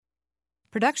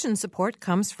Production support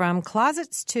comes from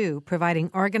Closets 2, providing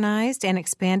organized and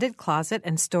expanded closet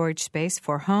and storage space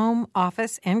for home,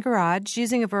 office, and garage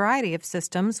using a variety of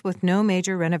systems with no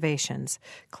major renovations.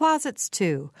 Closets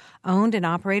 2, owned and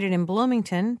operated in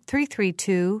Bloomington,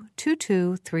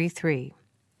 332-2233.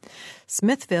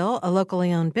 Smithville, a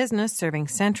locally owned business serving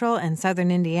central and southern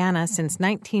Indiana since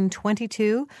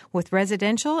 1922 with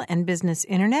residential and business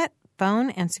internet, phone,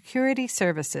 and security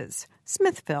services.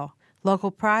 Smithville.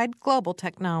 Local pride, global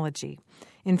technology.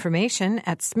 Information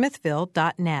at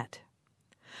smithville.net.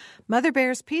 Mother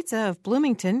Bear's Pizza of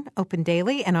Bloomington, open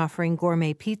daily and offering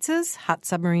gourmet pizzas, hot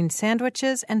submarine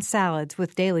sandwiches, and salads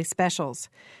with daily specials.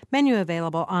 Menu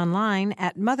available online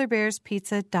at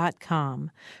motherbearspizza.com.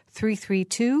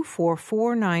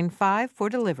 332-4495 for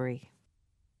delivery.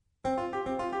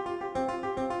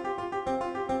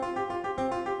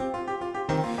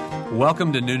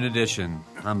 Welcome to Noon Edition.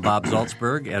 I'm Bob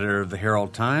Zaltsberg, editor of the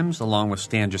Herald Times, along with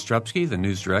Stan Jastrzebski, the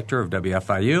news director of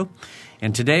WFIU.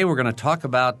 And today we're going to talk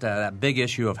about that big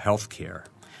issue of health care.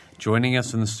 Joining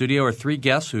us in the studio are three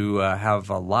guests who have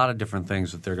a lot of different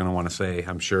things that they're going to want to say,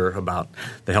 I'm sure, about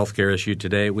the health care issue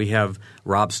today. We have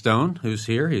Rob Stone, who's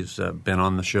here. He's been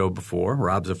on the show before.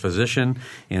 Rob's a physician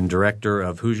and director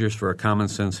of Hoosiers for a Common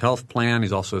Sense Health Plan.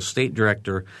 He's also state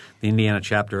director, the Indiana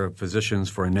chapter of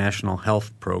Physicians for a National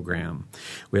Health Program.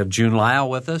 We have June Lyle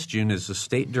with us. June is the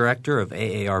state director of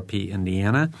AARP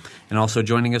Indiana. And also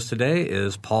joining us today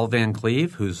is Paul Van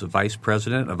Cleve, who's the vice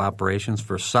president of operations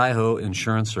for SIHO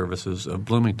Insurance Services of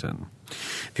Bloomington.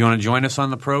 If you want to join us on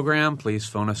the program, please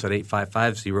phone us at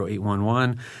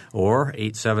 855-0811 or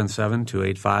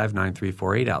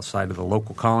 877-285-9348 outside of the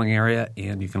local calling area.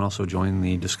 And you can also join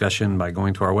the discussion by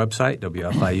going to our website,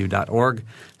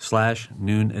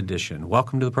 wfiu.org/Noon Edition.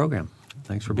 Welcome to the program.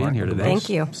 Thanks for being here today. Thank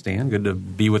you. Stan, good to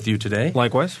be with you today.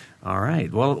 Likewise. All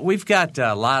right. Well, we've got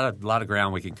a lot of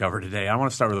ground we can cover today. I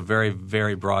want to start with a very,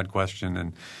 very broad question,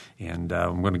 and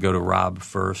I'm going to go to Rob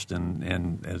first.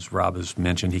 And as Rob has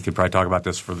mentioned, he could probably talk about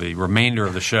this for the remainder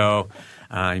of the show.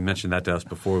 He mentioned that to us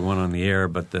before we went on the air.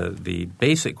 But the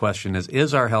basic question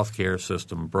is our health care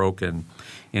system broken?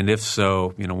 And if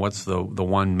so, what's the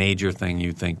one major thing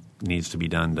you think needs to be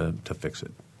done to fix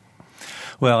it?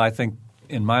 Well, I think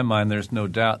in my mind there's no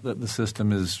doubt that the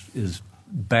system is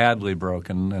badly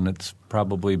broken, and it's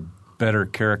probably better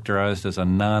characterized as a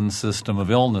non-system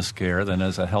of illness care than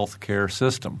as a health care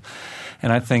system.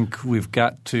 And I think we've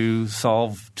got to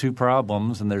solve two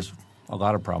problems, and there's a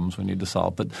lot of problems we need to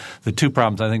solve. But the two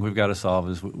problems I think we've got to solve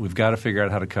is we've got to figure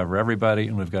out how to cover everybody,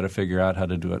 and we've got to figure out how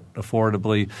to do it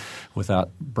affordably without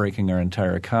breaking our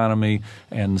entire economy.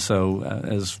 And so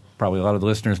as probably a lot of the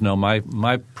listeners know,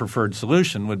 my preferred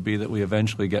solution would be that we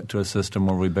eventually get to a system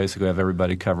where we basically have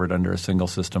everybody covered under a single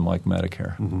system like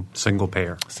Medicare. Mm-hmm. Single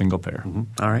payer. Single payer.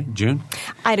 Mm-hmm. All right. June?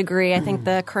 I'd agree. I think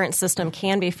the current system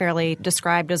can be fairly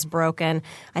described as broken.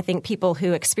 I think people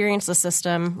who experience the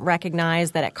system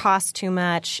recognize that it costs too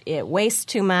much, it wastes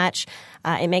too much,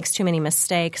 it makes too many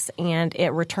mistakes, and it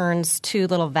returns too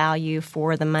little value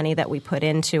for the money that we put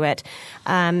into it.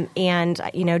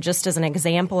 Just as an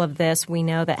example of this, we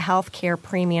know that health care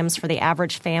premiums for the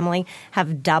average family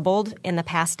have doubled in the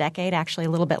past decade, actually a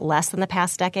little bit less than the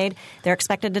past decade. They're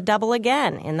expected to double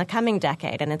again in the coming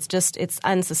decade, and it's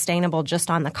unsustainable just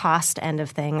on the cost end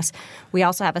of things. We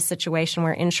also have a situation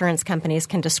where insurance companies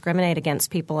can discriminate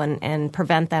against people and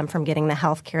prevent them from getting the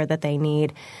health care that they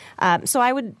need. So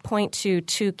I would point to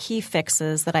two key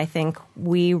fixes that I think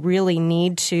we really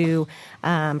need to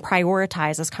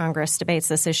prioritize as Congress debates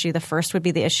this issue. The first would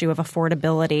be the issue of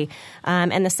affordability,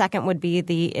 and the second would be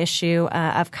the issue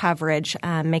of coverage,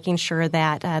 making sure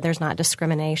that there's not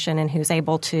discrimination in who's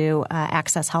able to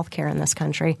access health care in this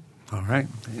country. All right.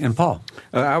 And Paul?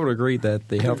 I would agree that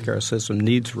the healthcare system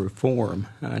needs reform,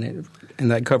 and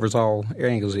that covers all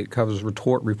angles. It covers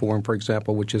tort reform, for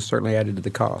example, which is certainly added to the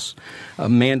costs.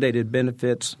 Mandated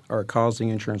benefits are causing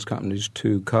insurance companies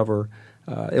to cover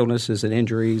illnesses and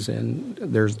injuries, and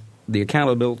there's the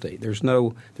accountability. There's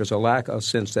a lack of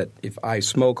sense that if I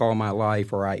smoke all my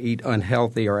life or I eat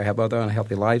unhealthy or I have other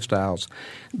unhealthy lifestyles,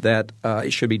 that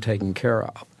it should be taken care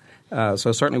of.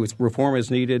 So certainly reform is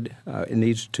needed. We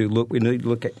need to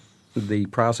look at the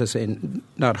process and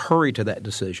not hurry to that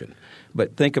decision,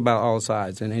 but think about all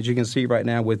sides. And as you can see right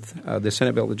now with the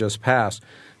Senate bill that just passed,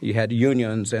 you had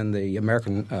unions and the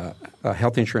American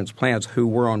health insurance plans who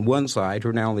were on one side who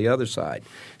are now on the other side.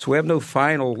 So we have no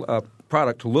final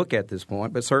product to look at this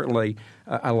point, but certainly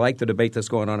I like the debate that's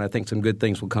going on. I think some good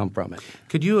things will come from it.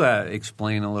 Could you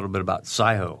explain a little bit about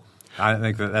SIHO? I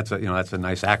think that's a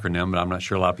nice acronym, but I'm not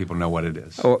sure a lot of people know what it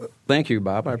is. Oh, thank you,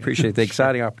 Bob. I appreciate the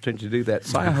exciting opportunity to do that.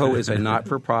 SIHO is a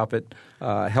not-for-profit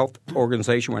health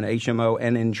organization. We're an HMO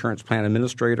and insurance plan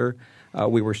administrator.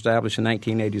 We were established in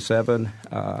 1987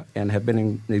 and have been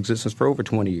in existence for over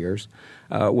 20 years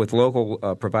with local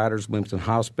providers, Wilmington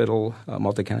Hospital,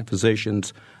 multi-county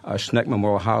physicians, Schneck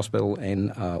Memorial Hospital,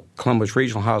 and Columbus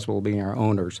Regional Hospital being our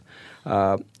owners.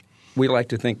 We like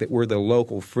to think that we're the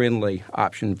local-friendly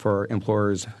option for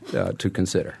employers to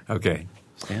consider. Okay.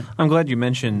 Stan? I'm glad you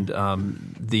mentioned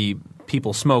the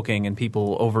people smoking and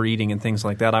people overeating and things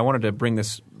like that. I wanted to bring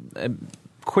this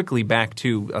quickly back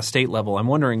to a state level. I'm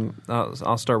wondering,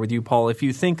 I'll start with you, Paul, if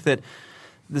you think that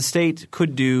the state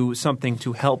could do something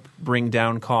to help bring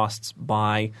down costs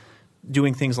by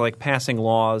doing things like passing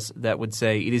laws that would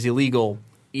say it is illegal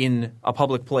in a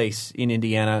public place in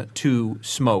Indiana to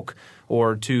smoke,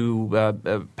 or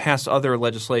to pass other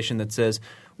legislation that says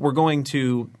we're going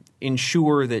to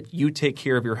ensure that you take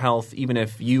care of your health even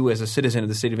if you as a citizen of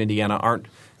the state of Indiana aren't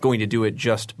going to do it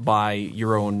just by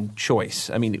your own choice.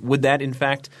 I mean, would that in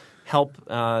fact help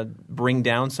bring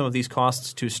down some of these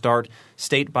costs to start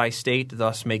state by state,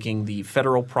 thus making the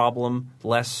federal problem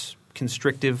less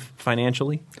constrictive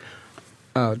financially?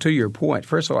 To your point,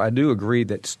 first of all, I do agree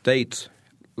that states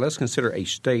 – let's consider a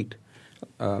state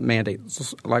mandate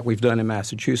like we've done in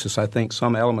Massachusetts. I think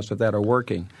some elements of that are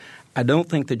working. I don't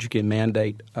think that you can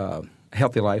mandate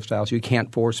healthy lifestyles. You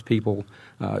can't force people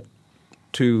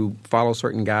to follow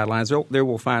certain guidelines. They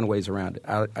will find ways around it.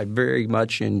 I very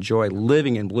much enjoy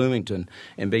living in Bloomington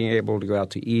and being able to go out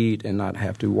to eat and not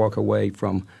have to walk away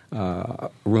from a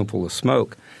room full of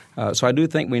smoke. So I do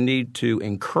think we need to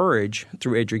encourage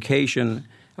through education,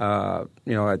 I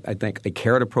think a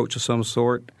carrot approach of some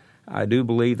sort. I do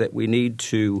believe that we need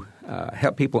to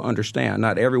help people understand.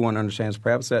 Not everyone understands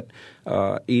perhaps that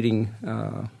eating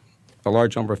a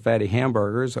large number of fatty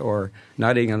hamburgers or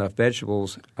not eating enough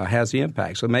vegetables has the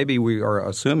impact. So maybe we are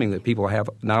assuming that people have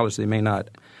knowledge they may not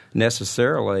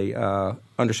necessarily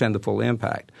understand the full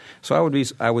impact. So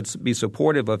I would be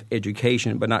supportive of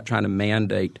education, but not trying to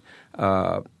mandate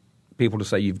people to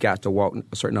say you've got to walk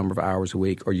a certain number of hours a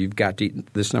week or you've got to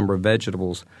eat this number of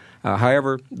vegetables.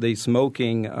 However, the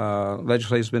smoking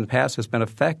legislation has been passed, has been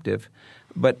effective,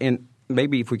 but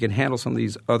maybe if we can handle some of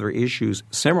these other issues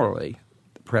similarly,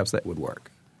 perhaps that would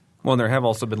work. Well, and there have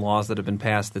also been laws that have been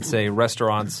passed that say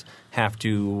restaurants have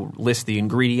to list the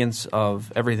ingredients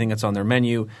of everything that's on their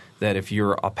menu, that if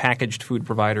you're a packaged food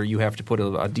provider, you have to put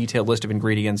a detailed list of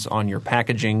ingredients on your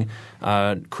packaging.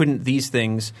 Couldn't these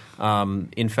things,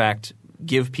 in fact,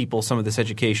 give people some of this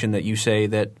education that you say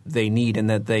that they need and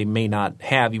that they may not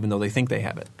have even though they think they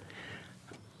have it?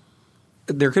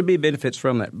 There could be benefits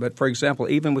from that. But, for example,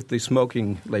 even with the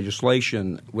smoking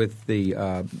legislation, with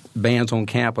the bans on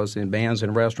campus and bans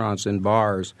in restaurants and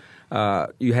bars,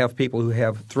 you have people who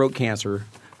have throat cancer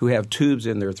who have tubes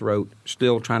in their throat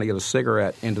still trying to get a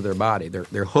cigarette into their body.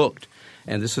 They're hooked.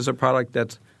 And this is a product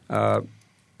that's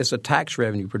it's a tax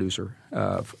revenue producer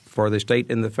for the state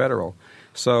and the federal.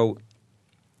 So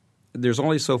there's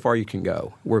only so far you can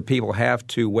go where people have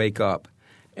to wake up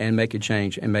and make a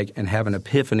change and have an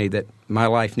epiphany that my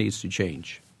life needs to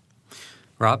change.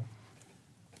 Rob?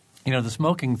 The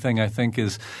smoking thing I think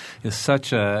is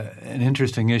such an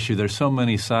interesting issue. There's so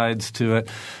many sides to it.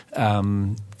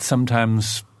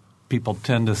 Sometimes people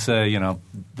tend to say,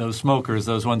 those smokers,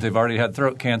 those ones they've already had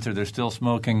throat cancer, they're still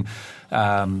smoking.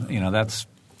 That's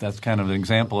kind of an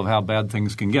example of how bad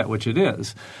things can get, which it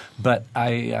is. But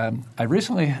I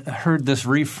recently heard this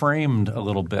reframed a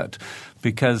little bit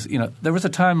because, there was a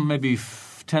time maybe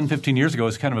 10, 15 years ago, it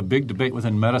was kind of a big debate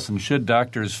within medicine. Should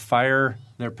doctors fire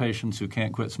their patients who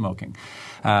can't quit smoking?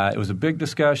 It was a big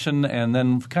discussion, and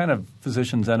then kind of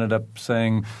physicians ended up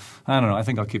saying, I don't know, I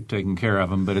think I'll keep taking care of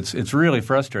them, but it's really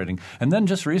frustrating. And then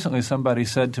just recently somebody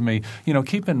said to me,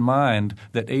 keep in mind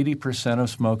that 80% of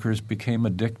smokers became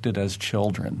addicted as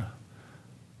children.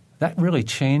 That really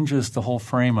changes the whole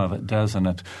frame of it, doesn't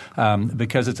it?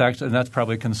 Because it's actually – and that's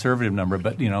probably a conservative number,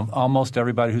 but, almost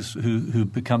everybody who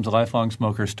becomes a lifelong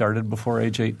smoker started before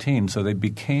age 18. So they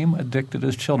became addicted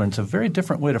as children. It's a very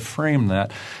different way to frame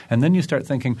that. And then you start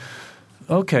thinking –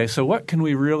 okay, so what can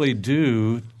we really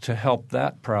do to help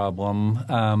that problem?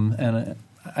 And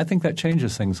I think that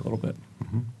changes things a little bit.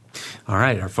 Mm-hmm. All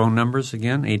right, our phone numbers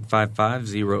again,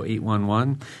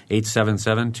 855-0811,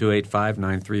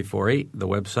 877-285-9348, the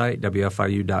website,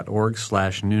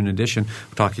 wfiu.org/noon edition.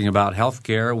 We're talking about health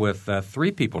care with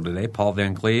three people today. Paul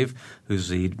Van Cleve, who's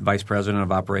the Vice President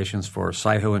of Operations for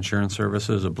Saiho Insurance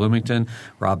Services of Bloomington,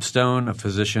 Rob Stone, a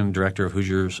physician, Director of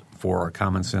Hoosiers for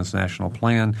Common Sense National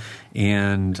Plan,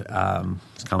 and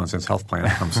Common Sense Health Plan,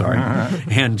 I'm sorry,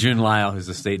 and June Lyle, who's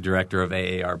the State Director of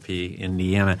AARP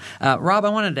Indiana. Rob, I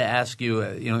wanted to ask you,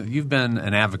 you've been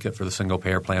an advocate for the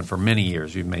single-payer plan for many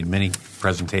years. You've made many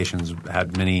presentations,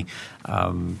 had many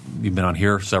you've been on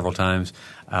here several times,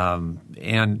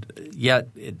 and yet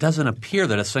it doesn't appear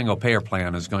that a single-payer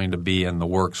plan is going to be in the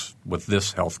works with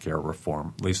this health care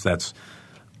reform. At least that's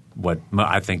what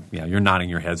I think. You're nodding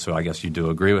your head, so I guess you do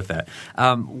agree with that.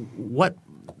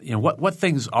 What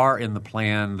things are in the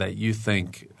plan that you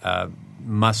think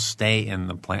must stay in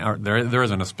the plan? Or there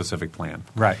isn't a specific plan,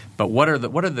 right? But what are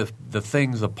the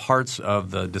things, the parts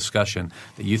of the discussion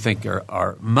that you think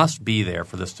are must be there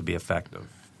for this to be effective?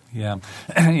 Yeah.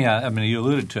 I mean, you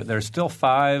alluded to it. There's still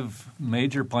 5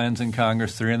 major plans in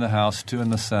Congress, 3 in the House, 2 in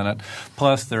the Senate.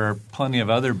 Plus, there are plenty of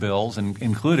other bills,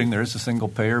 including there is a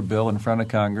single-payer bill in front of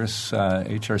Congress,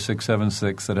 H.R.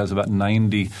 676, that has about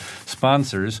 90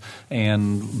 sponsors.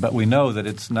 But we know that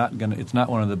it's not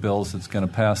one of the bills that's going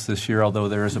to pass this year, although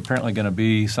there is apparently going to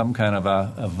be some kind of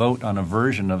a vote on a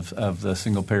version of the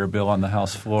single-payer bill on the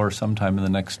House floor sometime in the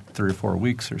next 3 or 4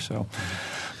 weeks or so.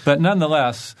 But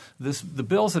nonetheless, the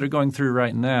bills that are going through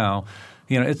right now,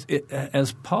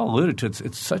 as Paul alluded to,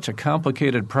 it's such a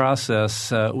complicated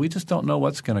process. We just don't know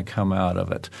what's going to come out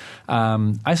of it.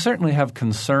 I certainly have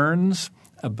concerns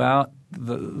about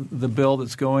the bill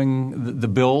that's the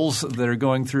bills that are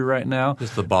going through right now.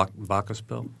 Is the Baucus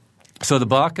bill? So the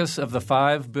Baucus of the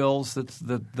 5 bills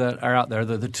that are out there,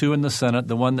 the 2 in the Senate,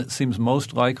 the one that seems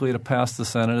most likely to pass the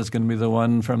Senate is going to be the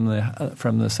one from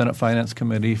the Senate Finance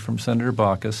Committee from Senator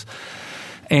Baucus.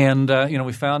 And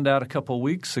we found out a couple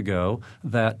weeks ago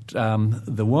that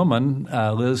the woman,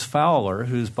 Liz Fowler,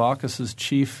 who's Baucus's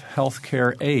chief health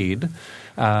care aide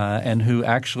and who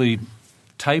actually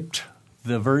typed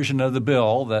the version of the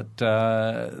bill that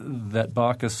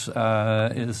Baucus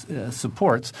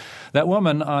supports, that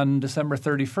woman on December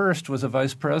 31st was a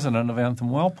vice president of Anthem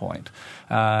Wellpoint.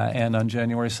 And on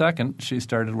January 2nd, she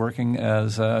started working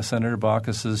as Senator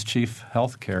Baucus's chief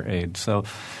health care aide. So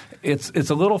it's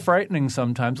a little frightening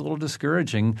sometimes, a little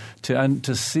discouraging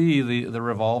to see the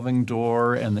revolving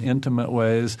door and the intimate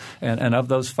ways. And of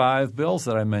those 5 bills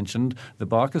that I mentioned, the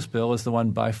Baucus bill is the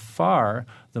one by far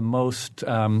the most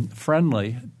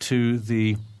friendly to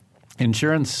the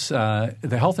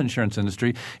health insurance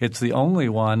industry. It's the only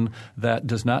one that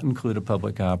does not include a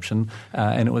public option,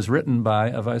 and it was written by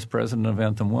a vice president of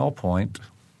Anthem Wellpoint.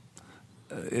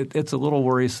 It's a little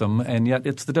worrisome, and yet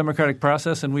it's the democratic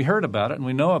process, and we heard about it and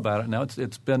we know about it now.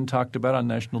 It's been talked about on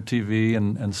national TV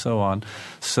and so on.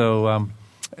 So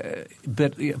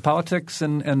but politics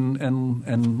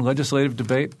and legislative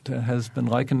debate has been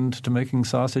likened to making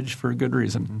sausage for a good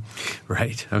reason.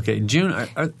 Right. Okay. June,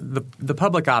 the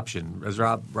public option, as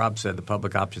Rob said, the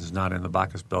public option is not in the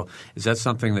Baucus bill. Is that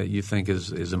something that you think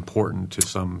is important to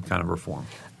some kind of reform?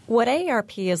 What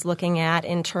AARP is looking at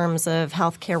in terms of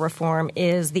health care reform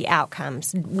is the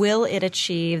outcomes. Will it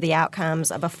achieve the outcomes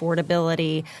of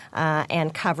affordability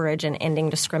and coverage and ending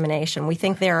discrimination? We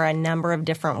think there are a number of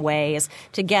different ways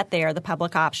to get there. The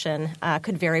public option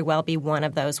could very well be one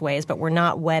of those ways, but we're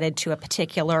not wedded to a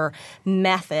particular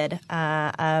method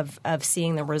of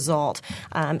seeing the result.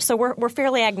 So we're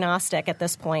fairly agnostic at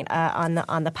this point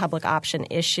on the public option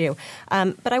issue.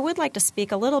 But I would like to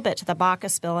speak a little bit to the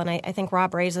Baucus bill, and I think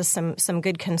Rob raises some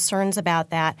good concerns about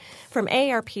that. From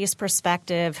AARP's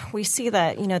perspective, we see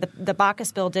that the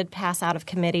Baucus bill did pass out of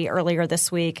committee earlier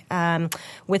this week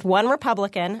with one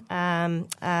Republican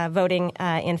voting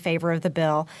in favor of the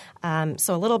bill.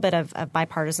 So a little bit of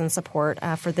bipartisan support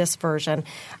for this version.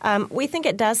 We think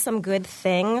it does some good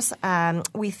things.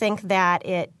 We think that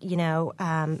it,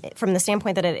 from the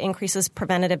standpoint that it increases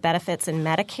preventative benefits in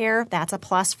Medicare, that's a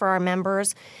plus for our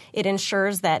members. It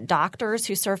ensures that doctors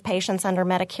who serve patients under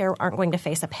Medicare aren't going to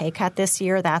face a pay cut this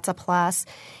year. That's a plus.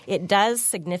 It does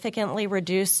significantly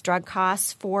reduce drug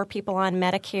costs for people on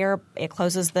Medicare. It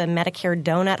closes the Medicare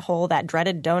donut hole, that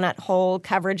dreaded donut hole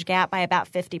coverage gap, by about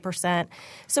 50%.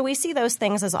 So we see those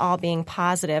things as all being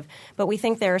positive, but we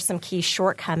think there are some key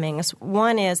shortcomings.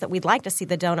 One is that we'd like to see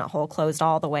the donut hole closed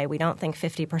all the way. We don't think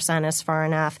 50% is far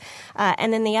enough.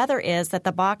 And then the other is that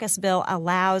the Baucus bill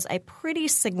allows a pretty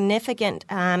significant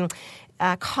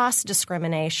cost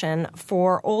discrimination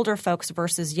for older folks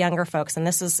versus younger folks, and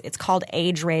it's called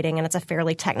age rating, and it's a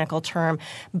fairly technical term.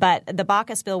 But the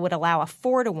Baucus bill would allow a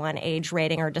 4-to-1 age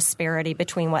rating or disparity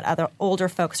between what other older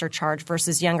folks are charged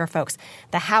versus younger folks.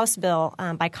 The House bill,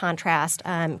 by contrast,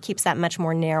 keeps that much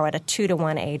more narrow at a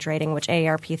 2-to-1 age rating, which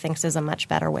AARP thinks is a much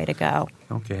better way to go.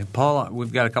 Okay. Paul,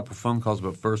 we've got a couple of phone calls,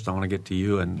 but first I want to get to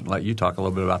you and let you talk a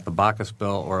little bit about the Baucus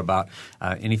bill or about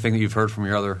anything that you've heard from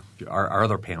our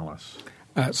other panelists.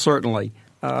 Certainly.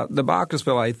 The Baucus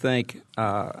bill, I think,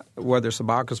 whether it's the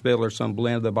Baucus bill or some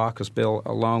blend of the Baucus bill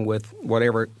along with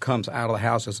whatever comes out of the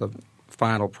House as a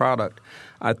final product,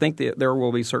 I think that there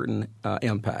will be certain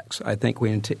impacts. I think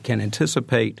we can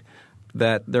anticipate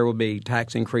that there will be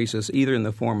tax increases either in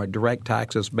the form of direct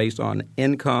taxes based on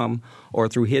income or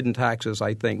through hidden taxes.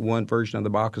 I think one version of the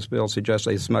Baucus bill suggests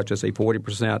as much as a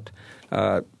 40%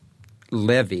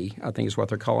 levy, I think is what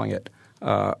they're calling it,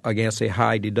 against the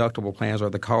high deductible plans or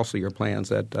the costlier plans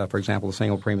that, for example, the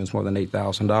single premium is more than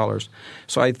 $8,000.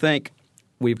 So I think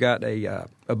we've got a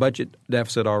budget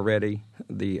deficit already.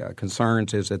 The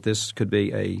concerns is that this could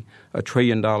be a $1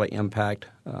 trillion impact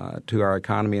to our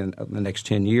economy in the next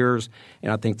 10 years.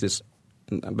 And I think this,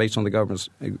 based on the government's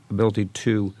ability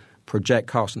to project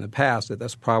costs in the past,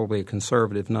 that's probably a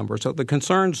conservative number. So the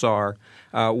concerns are,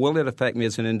 will it affect me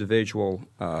as an individual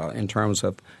in terms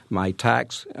of my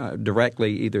tax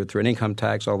directly, either through an income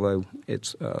tax, although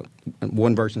it's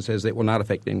one version says it will not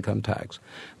affect income tax,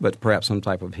 but perhaps some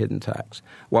type of hidden tax.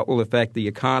 What will affect the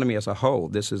economy as a whole?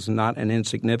 This is not an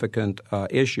insignificant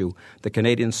issue. The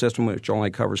Canadian system, which only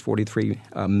covers 43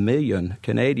 million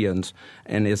Canadians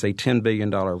and is a $10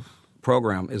 billion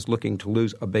program, is looking to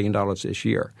lose $1 billion this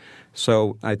year.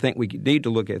 So I think we need to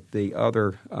look at the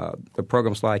other the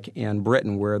programs like in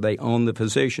Britain where they own the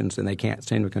physicians and they can't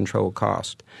seem to control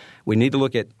cost. We need to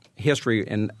look at history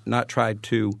and not try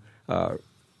to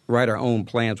write our own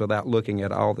plans without looking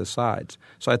at all the sides.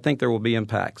 So I think there will be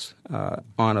impacts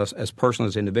on us as personally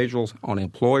as individuals, on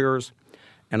employers,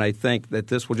 and I think that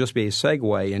this will just be a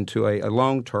segue into a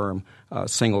long-term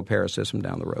single-payer system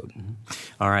down the road.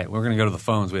 All right. We're going to go to the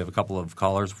phones. We have a couple of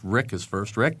callers. Rick is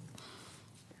first. Rick?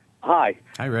 Hi.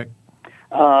 Hi, Rick.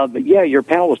 Your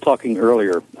panel was talking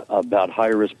earlier about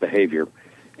high-risk behavior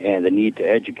and the need to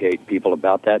educate people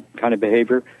about that kind of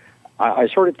behavior. I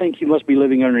sort of think you must be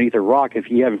living underneath a rock if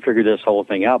you haven't figured this whole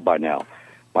thing out by now.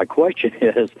 My question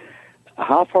is,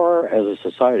 how far as a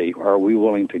society are we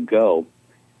willing to go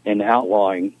in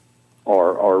outlawing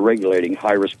or regulating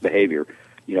high-risk behavior,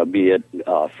 be it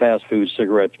fast food,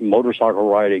 cigarettes, motorcycle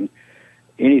riding,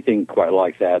 anything quite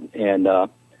like that. And,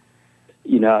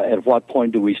 at what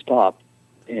point do we stop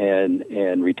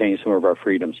and retain some of our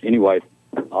freedoms? Anyway,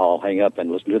 I'll hang up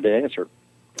and listen to the answer.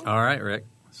 All right, Rick.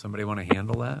 Somebody want to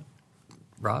handle that?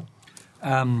 Rob?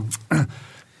 Well,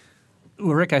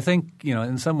 Rick, I think,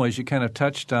 in some ways you kind of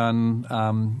touched on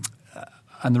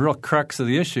the real crux of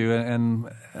the issue, and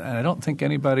I don't think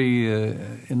anybody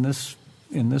in this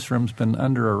room's been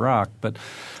under a rock. But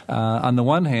on the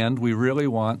one hand, we really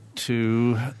want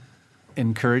to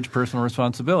encourage personal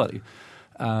responsibility.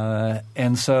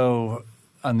 And so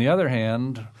on the other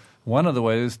hand, one of the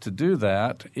ways to do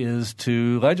that is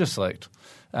to legislate.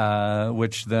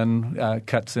 Which then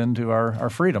cuts into our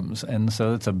freedoms. And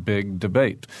so it's a big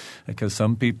debate because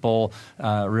some people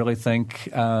really think,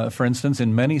 for instance,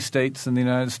 in many states in the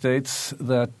United States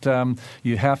that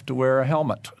you have to wear a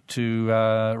helmet to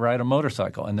ride a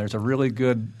motorcycle. And there's a really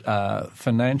good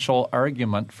financial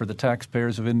argument for the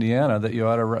taxpayers of Indiana that you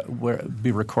ought to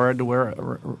be required to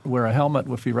wear a helmet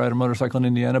if you ride a motorcycle in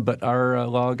Indiana, but our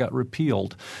law got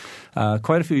repealed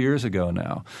quite a few years ago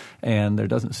now, and there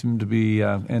doesn't seem to be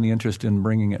any interest in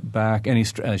bringing it back. I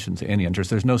shouldn't say any interest.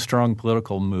 There's no strong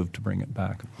political move to bring it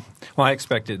back. Well, I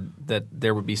expected that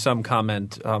there would be some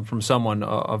comment from someone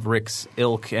of Rick's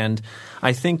ilk, and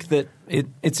I think that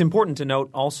it's important to note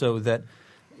also that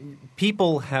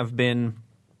people have been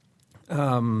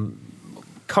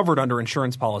covered under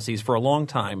insurance policies for a long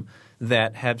time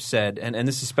that have said, and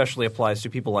this especially applies to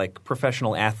people like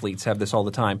professional athletes have this all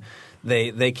the time,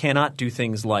 they cannot do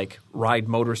things like ride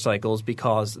motorcycles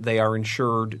because they are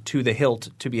insured to the hilt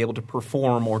to be able to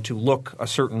perform or to look a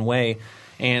certain way.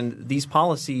 And these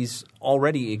policies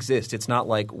already exist. It's not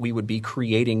like we would be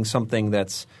creating something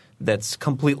that's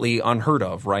completely unheard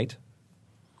of, right?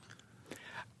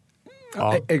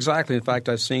 Exactly. In fact,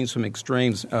 I've seen some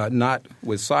extremes, not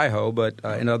with SIHO, but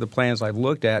in other plans I've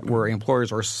looked at where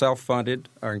employers are self-funded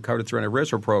or covered through an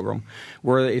ERISA program,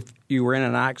 where if you were in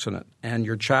an accident and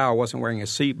your child wasn't wearing a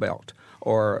seatbelt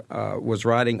or was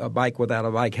riding a bike without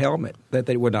a bike helmet, that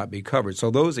they would not be covered.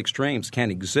 So those extremes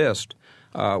can exist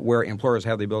where employers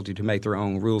have the ability to make their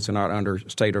own rules and not under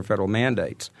state or federal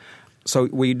mandates. So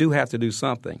we do have to do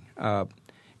something.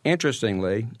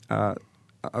 Interestingly,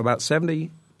 about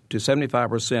 70 to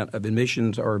 75% of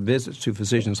admissions or visits to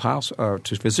physicians'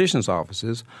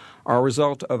 offices are a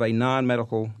result of a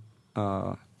non-medical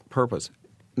purpose,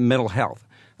 mental health.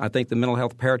 I think the Mental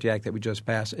Health Parity Act that we just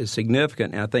passed is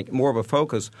significant, and I think more of a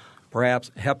focus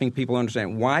perhaps helping people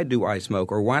understand why do I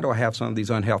smoke or why do I have some of these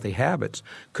unhealthy habits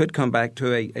could come back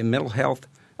to a mental health,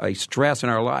 a stress in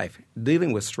our life,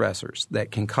 dealing with stressors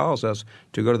that can cause us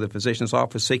to go to the physician's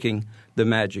office seeking the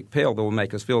magic pill that will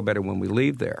make us feel better when we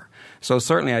leave there. So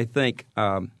certainly I think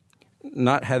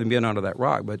not having been under that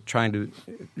rock, but trying to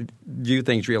view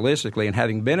things realistically and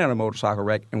having been in a motorcycle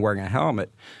wreck and wearing a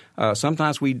helmet,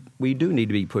 sometimes we do need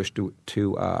to be pushed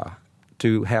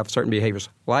to have certain behaviors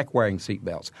like wearing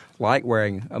seatbelts, like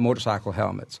wearing motorcycle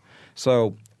helmets.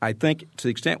 So I think to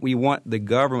the extent we want the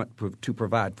government to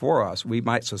provide for us, we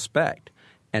might suspect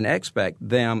and expect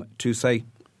them to say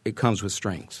it comes with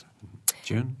strings.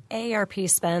 June? AARP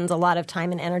spends a lot of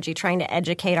time and energy trying to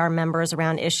educate our members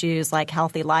around issues like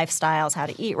healthy lifestyles, how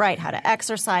to eat right, how to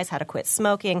exercise, how to quit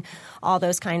smoking, all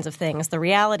those kinds of things. The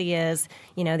reality is,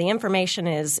 the information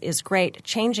is great.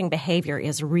 Changing behavior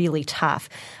is really tough.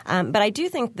 But I do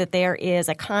think that there is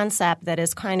a concept that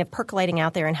is kind of percolating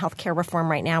out there in healthcare reform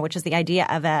right now, which is the idea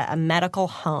of a medical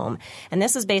home. And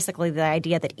this is basically the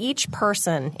idea that each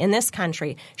person in this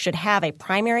country should have a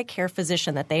primary care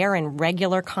physician that they are in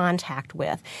regular contact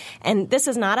with. And this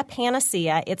is not a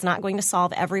panacea. It's not going to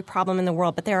solve every problem in the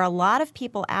world. But there are a lot of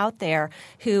people out there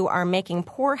who are making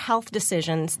poor health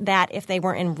decisions that if they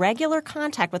were in regular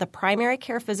contact with a primary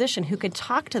care physician who could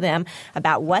talk to them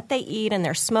about what they eat and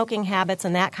their smoking habits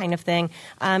and that kind of thing,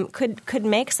 could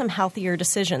make some healthier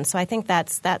decisions. So I think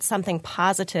that's something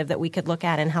positive that we could look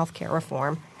at in healthcare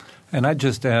reform. And I'd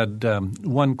just add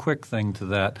one quick thing to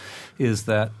that is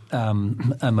that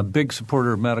I'm a big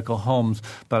supporter of medical homes,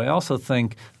 but I also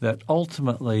think that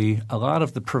ultimately a lot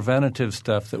of the preventative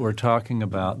stuff that we're talking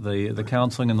about, the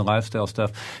counseling and the lifestyle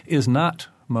stuff, is not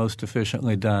most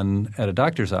efficiently done at a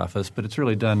doctor's office, but it's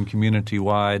really done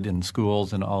community-wide in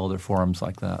schools and all other forums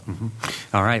like that. Mm-hmm.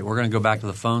 All right. We're going to go back to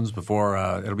the phones before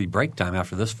it'll be break time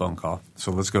after this phone call.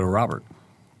 So let's go to Robert.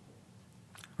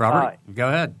 Robert, go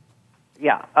ahead.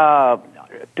 Yeah.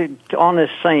 On this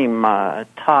same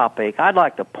topic, I'd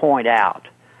like to point out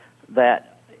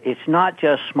that it's not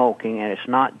just smoking and it's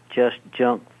not just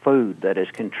junk food that is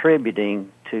contributing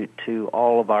to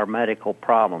all of our medical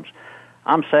problems.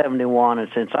 I'm 71,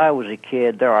 and since I was a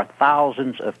kid, there are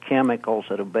thousands of chemicals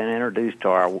that have been introduced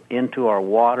into our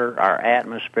water, our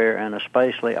atmosphere, and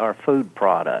especially our food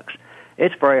products.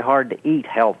 It's very hard to eat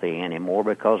healthy anymore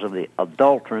because of the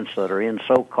adulterants that are in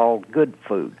so-called good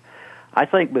food. I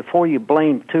think before you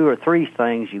blame 2 or 3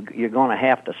 things, you're going to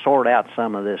have to sort out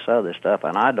some of this other stuff,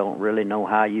 and I don't really know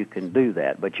how you can do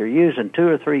that. But you're using 2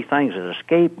 or 3 things as a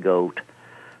scapegoat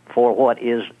for what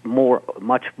is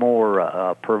much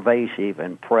more pervasive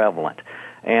and prevalent.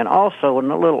 And also,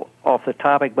 and a little off the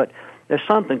topic, but there's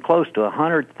something close to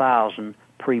 100,000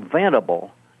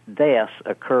 preventable deaths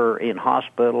occur in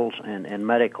hospitals and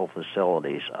medical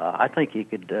facilities. I think you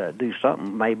could do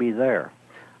something maybe there.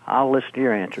 I'll listen to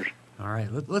your answers. All right.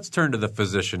 Let's turn to the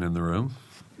physician in the room.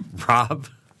 Rob?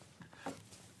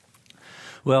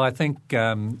 Well, I think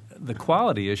the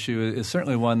quality issue is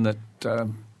certainly one that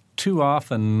too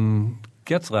often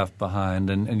gets left behind.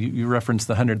 And you referenced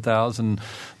the 100,000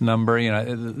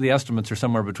 number. The estimates are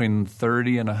somewhere between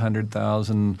 30 and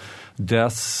 100,000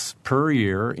 deaths per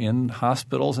year in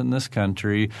hospitals in this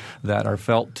country that are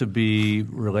felt to be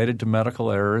related to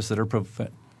medical errors that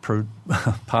are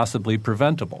possibly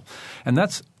preventable. And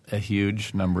that's a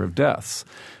huge number of deaths.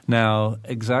 Now,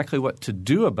 exactly what to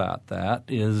do about that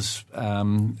is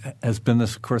has been,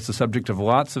 of course, the subject of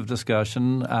lots of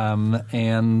discussion,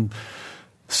 and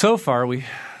so far we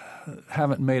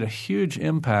haven't made a huge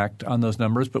impact on those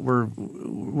numbers, but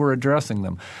we're addressing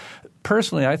them.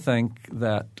 Personally, I think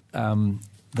that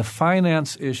the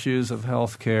finance issues of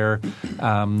healthcare,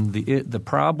 the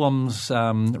problems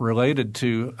related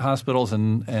to hospitals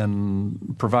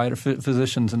and provider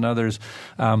physicians and others,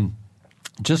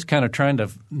 just kind of trying to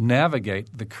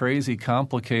navigate the crazy,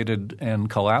 complicated, and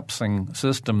collapsing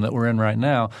system that we're in right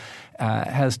now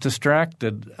has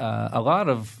distracted a lot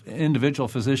of individual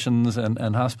physicians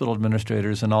and hospital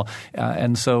administrators and all.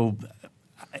 And so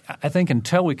I think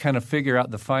until we kind of figure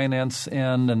out the finance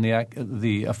end and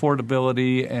the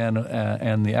affordability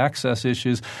and the access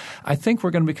issues, I think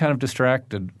we're going to be kind of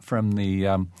distracted from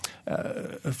the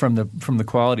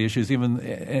quality issues. Even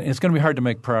it's going to be hard to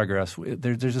make progress.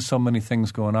 There's just so many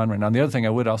things going on right now. And the other thing I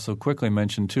would also quickly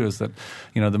mention too is that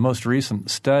the most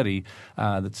recent study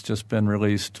that's just been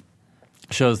released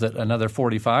shows that another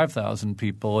 45,000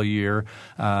 people a year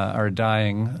are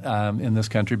dying in this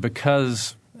country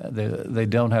because they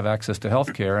don't have access to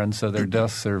health care, and so their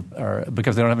deaths are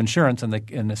because they don't have insurance,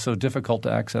 and it's so difficult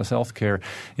to access health care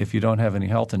if you don't have any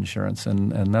health insurance,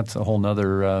 and that's a whole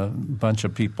nother bunch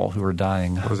of people who are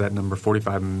dying. What was that number,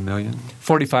 45 million?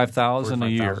 45,000 a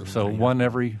year, so one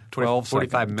every 12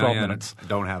 45 seconds, million 12 minutes.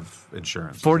 Don't have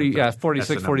insurance.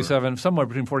 46, 47, somewhere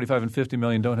between 45 and 50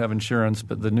 million don't have insurance,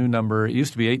 but the new number, it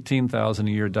used to be 18,000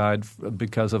 a year died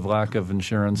because of lack of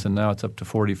insurance, and now it's up to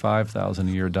 45,000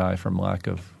 a year die from lack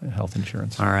of health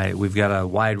insurance. All right. We've got a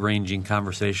wide-ranging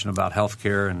conversation about health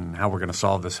care and how we're going to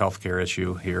solve this health care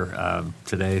issue here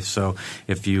today. So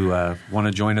if you want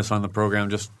to join us on the program,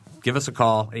 just give us a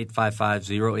call,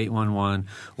 855-0811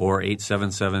 or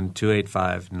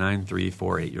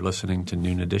 877-285-9348. You're listening to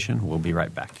Noon Edition. We'll be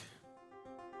right back.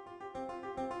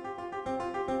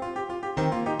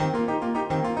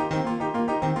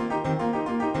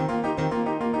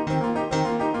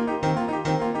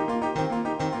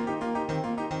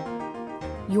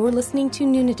 You're listening to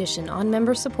Noon Edition on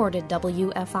member-supported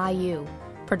WFIU.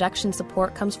 Production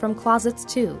support comes from Closets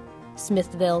 2,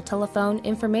 Smithville telephone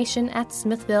information at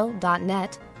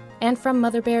smithville.net, and from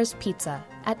Mother Bear's Pizza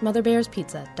at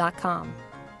motherbearspizza.com.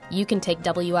 You can take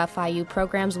WFIU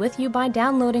programs with you by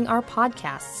downloading our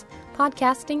podcasts.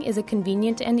 Podcasting is a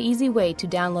convenient and easy way to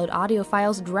download audio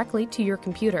files directly to your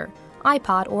computer,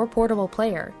 iPod, or portable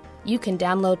player. You can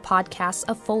download podcasts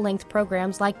of full-length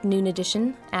programs like Noon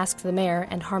Edition, Ask the Mayor,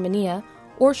 and Harmonia,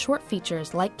 or short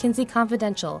features like Kinsey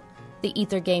Confidential, the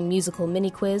Ether Game musical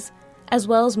mini-quiz, as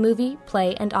well as movie,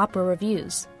 play, and opera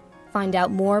reviews. Find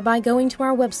out more by going to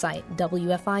our website,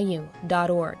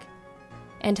 wfiu.org.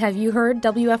 And have you heard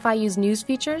WFIU's news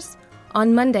features?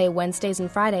 On Monday, Wednesdays,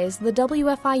 and Fridays, the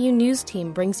WFIU News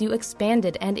Team brings you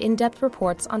expanded and in-depth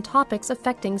reports on topics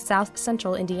affecting South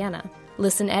Central Indiana.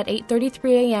 Listen at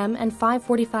 8:33 a.m. and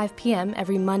 5:45 p.m.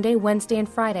 every Monday, Wednesday, and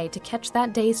Friday to catch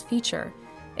that day's feature.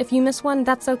 If you miss one,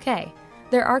 that's okay.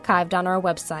 They're archived on our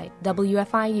website,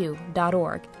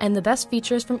 wfiu.org, and the best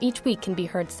features from each week can be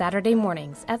heard Saturday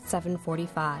mornings at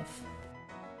 7:45.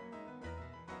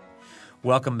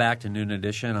 Welcome back to Noon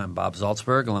Edition. I'm Bob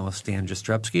Zaltsberg along with Stan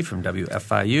Jastrzebski from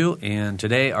WFIU, and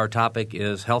today our topic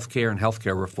is healthcare and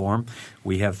healthcare reform.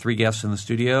 We have three guests in the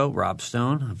studio: Rob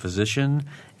Stone, a physician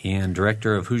and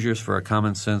director of Hoosiers for a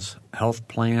Common Sense Health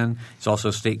Plan. He's also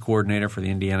state coordinator for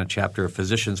the Indiana chapter of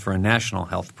Physicians for a National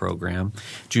Health Program.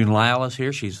 June Lyle is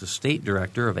here. She's the state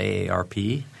director of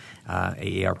AARP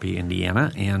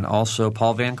Indiana. And also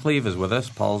Paul Van Cleve is with us.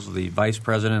 Paul's the vice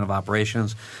president of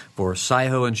operations for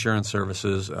SIHO Insurance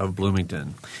Services of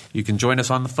Bloomington. You can join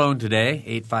us on the phone today,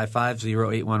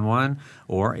 855-0811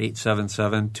 or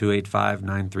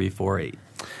 877-285-9348.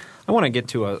 I want to get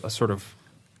to a sort of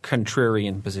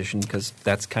contrarian position because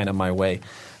that's kind of my way.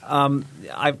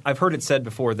 I've heard it said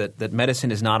before that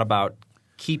medicine is not about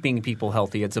keeping people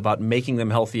healthy. It's about making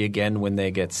them healthy again when they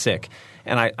get sick.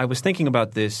 And I was thinking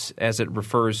about this as it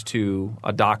refers to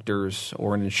a doctor's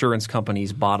or an insurance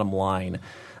company's bottom line.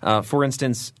 For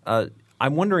instance,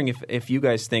 I'm wondering if you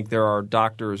guys think there are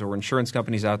doctors or insurance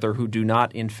companies out there who do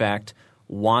not, in fact,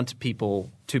 want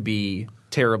people to be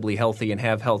terribly healthy and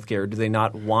have health care. Do they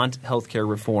not want health care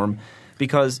reform?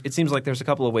 Because it seems like there's a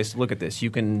couple of ways to look at this. You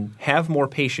can have more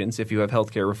patients if you have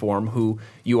healthcare reform who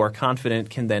you are confident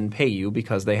can then pay you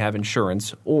because they have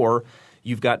insurance, or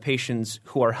you've got patients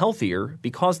who are healthier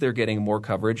because they're getting more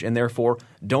coverage and therefore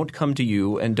don't come to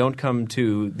you and don't come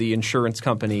to the insurance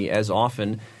company as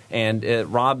often. And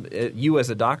Rob, you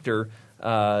as a doctor,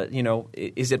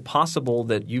 is it possible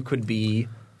that you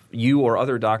or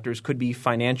other doctors could be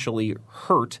financially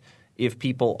hurt if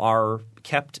people are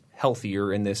kept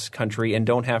healthier in this country and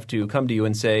don't have to come to you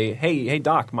and say, hey,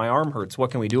 doc, my arm hurts. What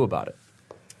can we do about it?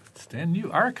 Stan,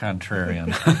 you are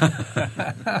contrarian.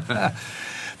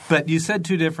 But you said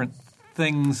two different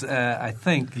things, I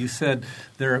think. You said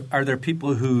are there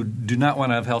people who do not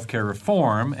want to have health care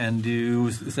reform, and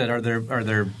you said are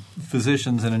there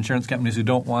physicians and insurance companies who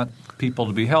don't want people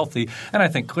to be healthy? And I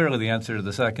think clearly the answer to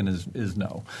the second is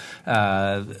no.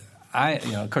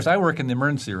 Of course, I work in the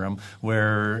emergency room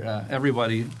where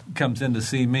everybody comes in to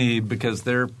see me because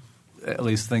they're at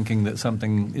least thinking that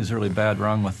something is really bad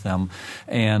wrong with them.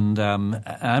 And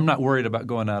I'm not worried about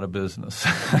going out of business.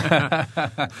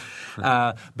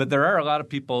 But there are a lot of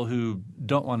people who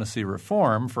don't want to see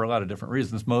reform for a lot of different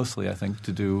reasons, mostly I think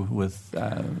to do with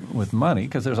money,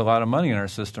 because there's a lot of money in our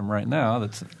system right now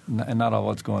and not all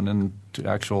that's going into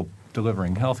actual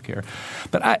delivering health care.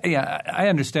 But I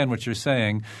understand what you're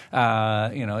saying.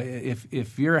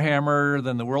 If you're a hammer,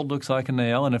 then the world looks like a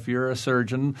nail, and if you're a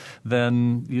surgeon,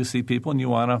 then you see people and you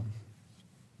want to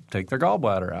take their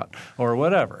gallbladder out or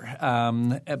whatever.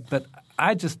 But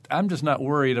I'm just not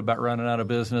worried about running out of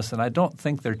business, and I don't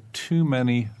think there are too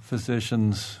many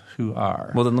physicians who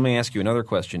are. Well, then let me ask you another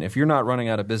question. If you're not running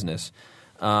out of business,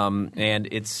 and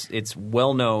it's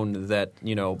well known that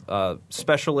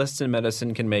specialists in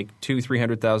medicine can make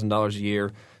 $200,000-$300,000 a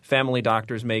year. Family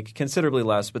doctors make considerably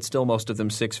less, but still most of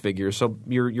them six figures. So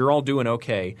you're all doing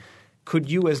okay. Could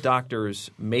you, as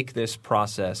doctors, make this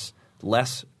process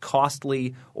less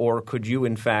costly, or could you,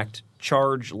 in fact,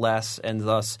 charge less and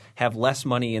thus have less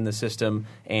money in the system?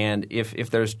 And if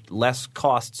there's less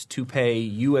costs to pay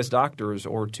you as doctors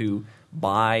or to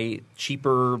buy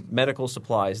cheaper medical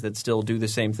supplies that still do the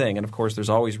same thing. And, of course, there's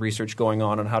always research going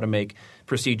on how to make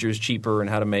procedures cheaper and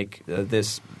how to make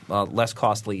this less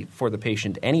costly for the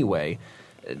patient anyway.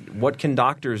 What can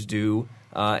doctors do?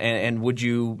 And would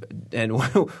you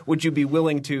be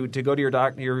willing to go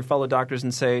to your fellow doctors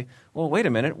and say, well, wait a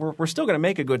minute, we're still going to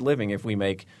make a good living if we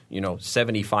make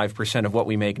 75% of what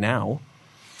we make now?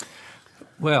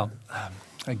 Well,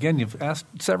 again, you've asked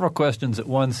several questions at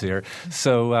once here.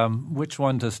 So which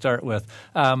one to start with?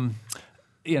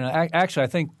 Actually, I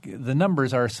think the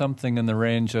numbers are something in the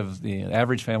range of the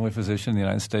average family physician in the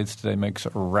United States today makes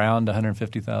around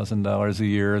 $150,000 a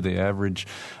year. The average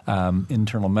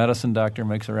internal medicine doctor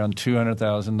makes around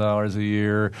 $200,000 a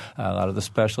year. A lot of the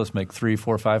specialists make $300,000,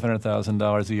 $400,000,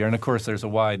 $500,000 a year. And, of course, there's a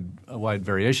wide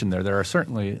variation there. There are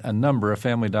certainly a number of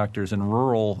family doctors in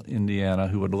rural Indiana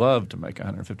who would love to make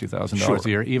 $150,000 a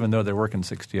year, even though they're working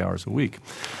 60 hours a week.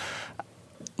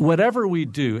 Whatever we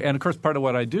do, and of course part of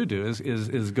what I do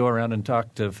is go around and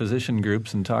talk to physician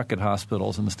groups and talk at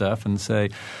hospitals and stuff and say,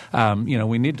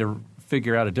 we need to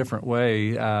figure out a different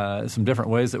way, some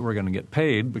different ways that we're going to get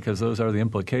paid, because those are the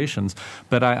implications.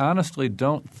 But I honestly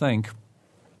don't think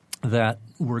that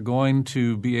we're going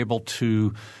to be able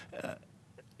to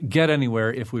get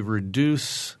anywhere if we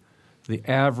reduce the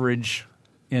average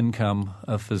income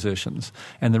of physicians.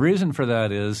 And the reason for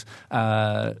that is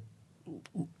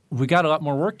we got a lot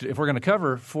more work to do. If we're going to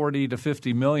cover 40 to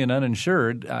 50 million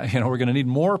uninsured, we're going to need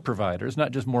more providers,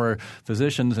 not just more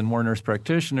physicians and more nurse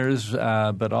practitioners,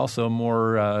 but also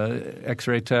more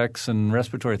X-ray techs and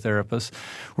respiratory therapists.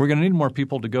 We're going to need more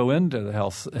people to go into the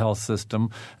health system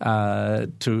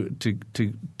to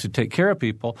take care of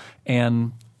people.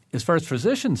 And as far as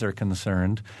physicians are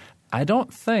concerned, I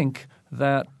don't think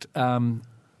that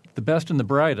the best and the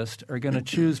brightest are going to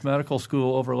choose medical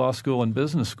school over law school and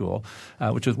business school,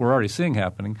 which is we're already seeing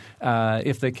happening,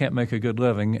 if they can't make a good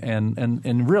living.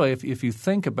 And really, if you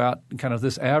think about kind of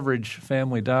this average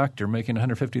family doctor making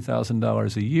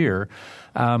 $150,000 a year,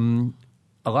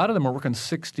 a lot of them are working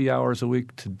 60 hours a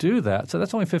week to do that. So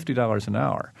that's only $50 an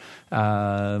hour.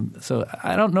 So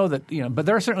I don't know that but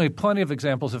there are certainly plenty of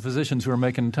examples of physicians who are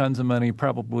making tons of money,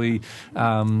 probably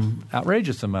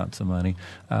outrageous amounts of money.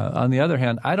 On the other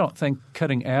hand, I don't think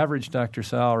cutting average doctor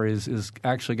salaries is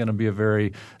actually going to be a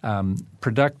very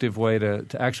productive way to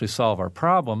actually solve our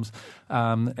problems.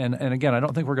 And again, I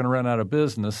don't think we're going to run out of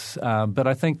business. But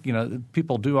I think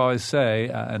people do always say,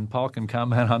 and Paul can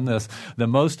comment on this, the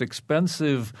most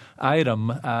expensive item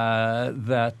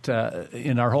that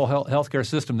in our whole healthcare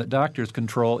system that doctors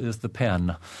control is the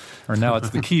pen, or now it's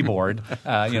the keyboard.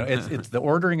 It's the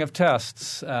ordering of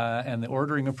tests and the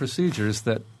ordering of procedures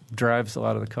that drives a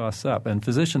lot of the costs up. And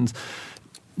physicians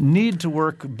need to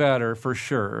work better for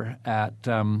sure at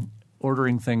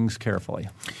ordering things carefully.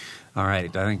 All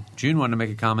right. I think June wanted to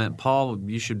make a comment. Paul,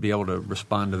 you should be able to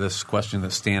respond to this question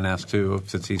that Stan asked too,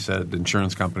 since he said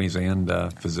insurance companies and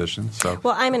physicians. So,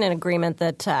 well, I'm in an agreement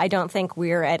that I don't think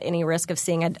we're at any risk of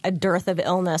seeing a dearth of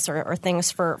illness or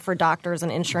things for doctors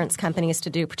and insurance companies to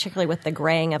do, particularly with the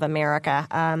graying of America.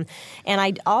 And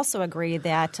I also agree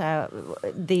that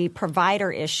the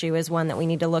provider issue is one that we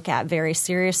need to look at very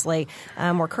seriously.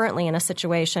 We're currently in a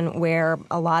situation where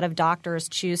a lot of doctors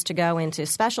choose to go into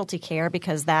specialty care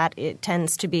because that it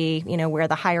tends to be, where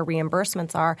the higher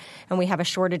reimbursements are. And we have a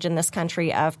shortage in this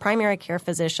country of primary care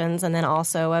physicians and then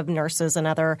also of nurses and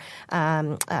other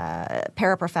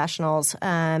paraprofessionals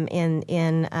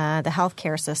in the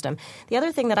healthcare system. The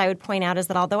other thing that I would point out is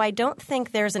that although I don't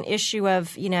think there's an issue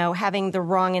of, having the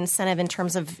wrong incentive in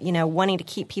terms of, wanting to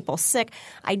keep people sick,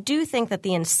 I do think that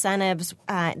the incentives,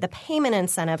 the payment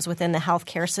incentives within the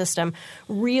healthcare system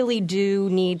really do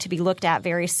need to be looked at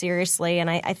very seriously. And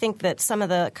I think that some of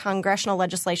the congressional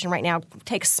legislation right now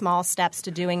takes small steps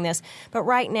to doing this. But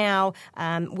right now,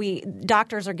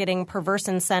 doctors are getting perverse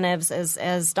incentives,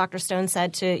 as Dr. Stone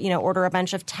said, to order a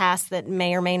bunch of tests that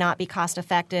may or may not be cost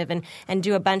effective and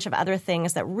do a bunch of other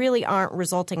things that really aren't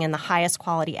resulting in the highest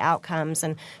quality outcomes.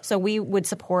 And so we would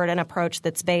support an approach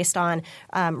that's based on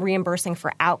reimbursing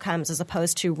for outcomes as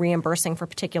opposed to reimbursing for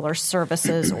particular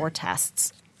services or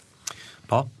tests.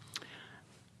 Paul?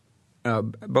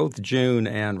 Both June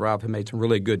and Rob have made some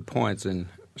really good points, and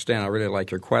Stan, I really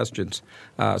like your questions,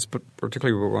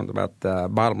 particularly one about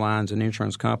bottom lines and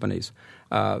insurance companies.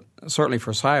 Certainly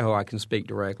for SIHO, I can speak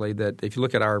directly that if you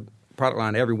look at our product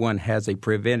line, everyone has a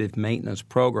preventive maintenance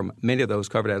program. Many of those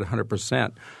covered at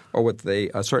 100% or with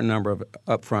a certain number of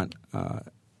upfront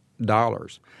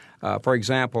dollars. For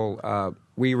example,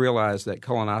 we realize that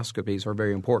colonoscopies are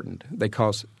very important. They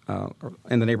cost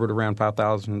in the neighborhood around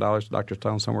 $5,000, Dr.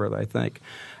 Stone, somewhere, I think.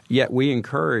 Yet we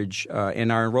encourage in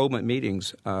our enrollment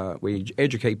meetings, we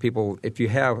educate people if you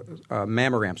have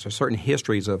mammograms or certain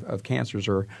histories of cancers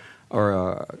or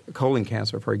colon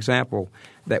cancer, for example,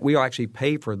 that we'll actually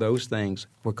pay for those things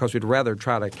because we'd rather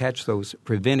try to catch those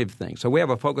preventive things. So we have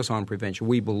a focus on prevention.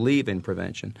 We believe in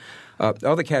prevention.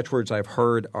 Other catchwords I've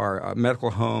heard are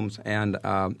medical homes, and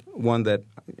one that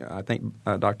I think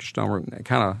Dr. Stone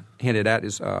kind of hinted at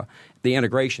is the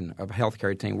integration of a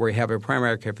healthcare team where you have a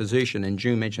primary care physician, and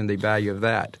June mentioned the value of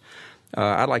that.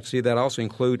 I'd like to see that also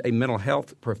include a mental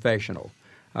health professional.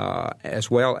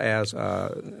 As well as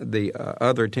the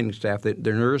other attending staff, the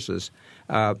nurses,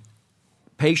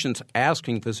 patients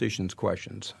asking physicians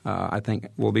questions, I think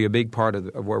will be a big part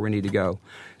of where we need to go.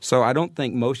 So I don't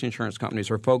think most insurance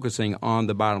companies are focusing on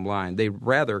the bottom line. They'd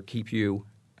rather keep you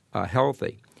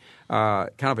healthy. Kind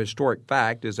of a historic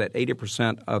fact is that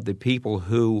 80% of the people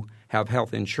who have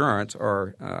health insurance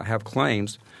or have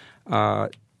claims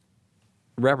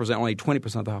represent only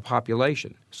 20% of the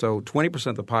population. So 20%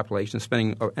 of the population is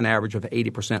spending an average of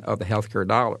 80% of the healthcare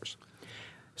dollars.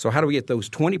 So how do we get those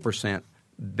 20%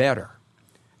 better?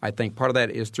 I think part of that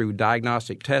is through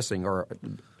diagnostic testing or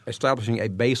establishing a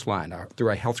baseline through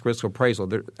a health risk appraisal.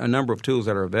 There are a number of tools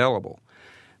that are available.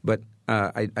 But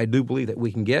I do believe that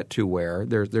we can get to where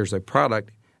there's a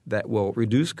product that will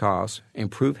reduce costs,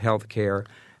 improve health care,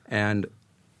 and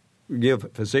give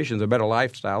physicians a better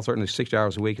lifestyle. Certainly 60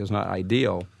 hours a week is not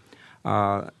ideal.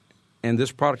 And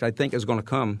this product, I think, is going to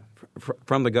come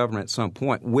from the government at some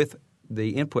point with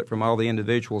the input from all the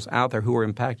individuals out there who are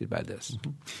impacted by this. Mm-hmm.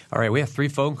 All right, we have 3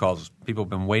 phone calls. People have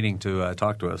been waiting to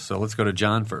talk to us. So let's go to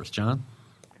John first. John?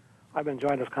 I've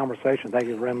enjoyed this conversation. Thank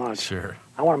you very much. Sure.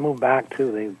 I want to move back to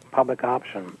the public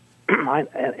option.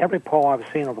 Every poll I've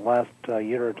seen over the last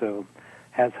year or two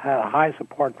has had a high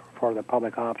support for the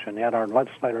public option, yet our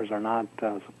legislators are not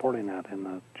supporting that in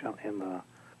the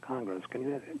Congress. Can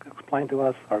you explain to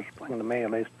us, or explain to me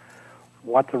at least,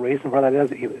 what the reason for that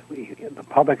is? The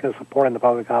public is supporting the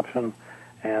public option,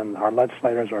 and our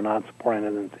legislators are not supporting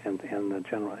it in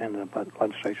the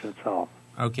legislation itself.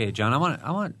 Okay, John,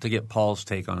 I want to get Paul's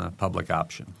take on a public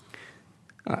option.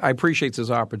 I appreciate this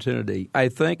opportunity. I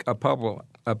think a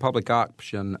public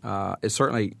option is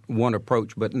certainly one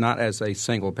approach, but not as a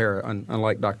single pair,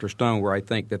 unlike Dr. Stone, where I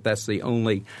think that that's the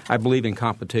only – I believe in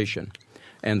competition,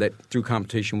 and that through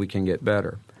competition we can get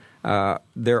better.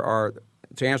 There are –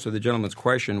 to answer the gentleman's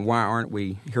question, why aren't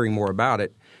we hearing more about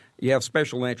it, you have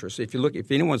special interests. If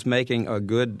anyone's making a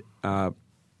good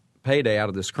payday out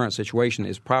of this current situation,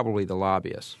 is probably the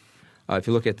lobbyists. If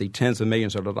you look at the tens of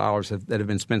millions of dollars that have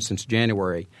been spent since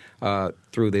January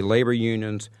through the labor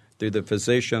unions, through the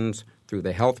physicians, through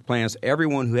the health plans,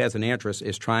 everyone who has an interest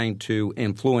is trying to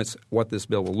influence what this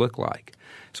bill will look like.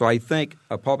 So I think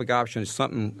a public option is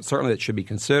something certainly that should be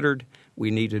considered. We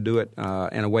need to do it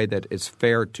in a way that is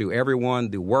fair to everyone,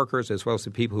 the workers as well as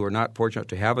the people who are not fortunate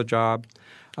to have a job,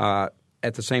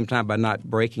 at the same time by not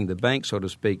breaking the bank, so to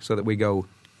speak, so that we go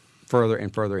further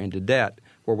and further into debt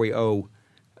where we owe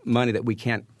money that we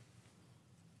can't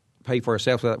pay for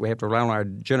ourselves, so that we have to rely on our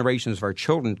generations of our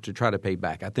children to try to pay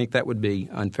back. I think that would be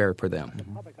unfair for them. The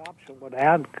public option would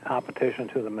add competition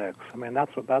to the mix. I mean,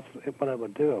 that's what it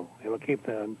would do. It would keep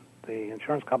the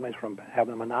insurance companies from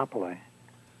having a monopoly.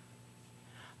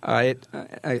 I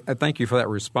thank you for that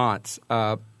response.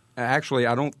 Actually,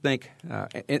 I don't think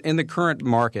in the current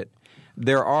market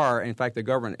there are, in fact, the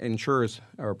government insures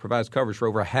or provides coverage for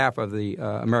over half of the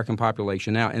American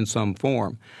population now in some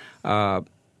form. A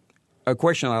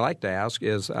question I like to ask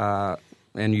is,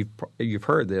 and you've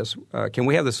heard this, can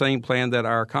we have the same plan that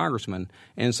our congressmen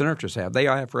and senators have? They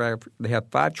have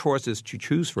 5 choices to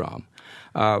choose from.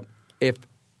 If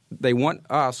they want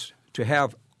us to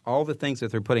have all the things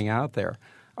that they're putting out there,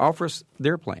 offer us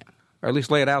their plan, or at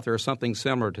least lay it out there as something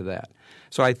similar to that.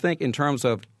 So I think in terms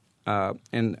of,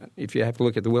 and if you have to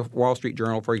look at the Wall Street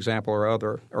Journal, for example,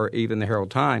 or even the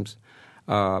Herald Times,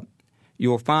 you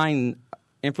will find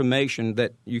information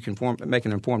that you can make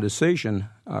an informed decision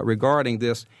regarding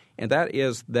this, and that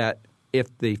is that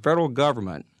if the federal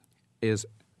government is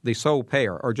the sole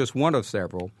payer or just one of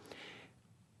several,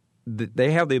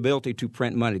 they have the ability to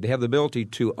print money. They have the ability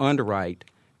to underwrite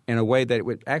in a way that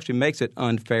it actually makes it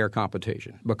unfair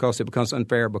competition, because it becomes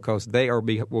unfair because they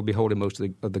will be holding most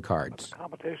of the cards. But the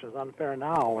competition is unfair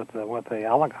now with the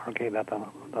oligarchy that the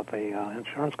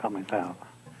insurance companies have.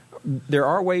 There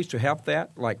are ways to help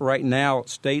that. Like right now,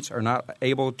 states are not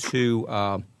able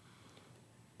to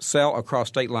sell across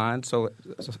state lines. So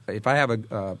if I have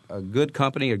a good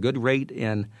company, a good rate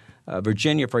in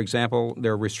Virginia, for example,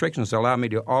 there are restrictions that allow me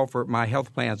to offer my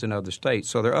health plans in other states.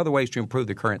 So there are other ways to improve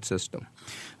the current system.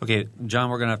 Okay, John,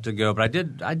 we're going to have to go. But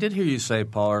I did hear you say,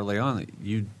 Paul, early on that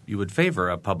you would favor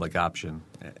a public option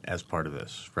as part of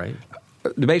this, right?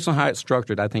 Based on how it's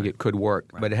structured, I think it could work.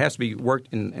 Right. But it has to be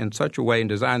worked in such a way and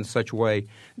designed in such a way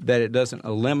that it doesn't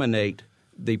eliminate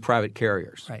the private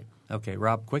carriers. Right. Okay,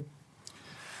 Rob, quick.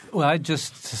 Well, I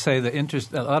just to say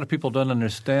a lot of people don't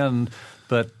understand,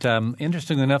 but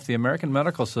interestingly enough, the American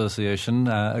Medical Association,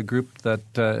 a group that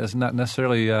is not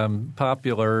necessarily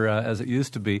popular as it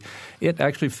used to be, it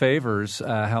actually favors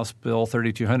House Bill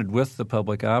 3200 with the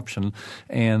public option.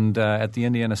 And at the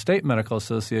Indiana State Medical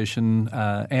Association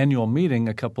annual meeting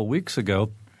a couple weeks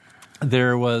ago,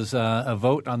 there was a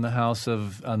vote on the House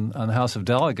of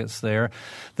Delegates there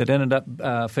that ended up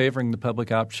favoring the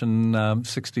public option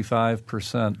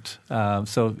 65%.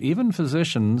 So even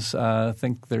physicians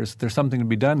think there's something to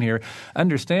be done here,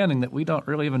 understanding that we don't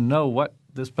really even know what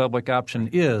this public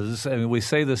option is. I mean, we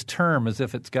say this term as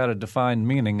if it's got a defined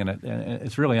meaning, and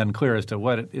it's really unclear as to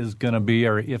what it is going to be,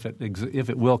 or if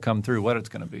it will come through, what it's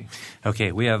going to be.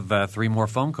 Okay, we have 3 more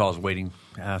phone calls waiting,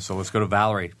 so let's go to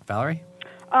Valerie. Valerie?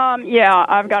 Yeah,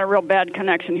 I've got a real bad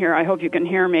connection here. I hope you can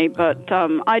hear me, but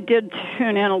I did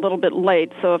tune in a little bit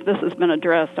late, so if this has been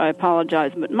addressed, I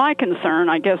apologize. But my concern,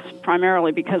 I guess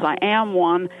primarily because I am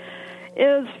one,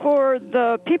 is for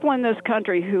the people in this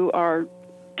country who are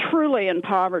truly in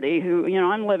poverty, who,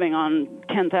 I'm living on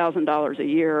 $10,000 a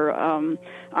year,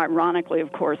 ironically,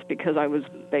 of course, because I was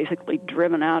basically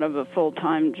driven out of a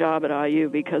full-time job at IU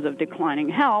because of declining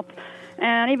health.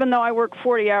 And even though I work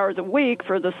 40 hours a week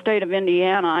for the state of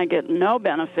Indiana, I get no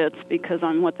benefits because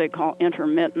I'm what they call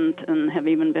intermittent and have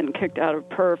even been kicked out of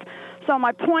PERF. So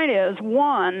my point is,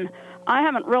 one, I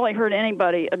haven't really heard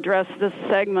anybody address this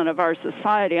segment of our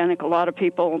society. I think a lot of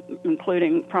people,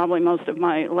 including probably most of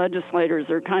my legislators,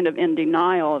 are kind of in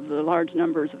denial of the large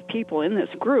numbers of people in this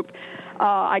group.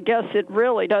 I guess it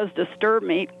really does disturb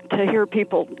me to hear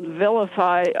people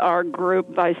vilify our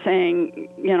group by saying,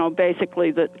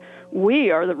 basically that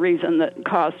we are the reason that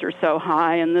costs are so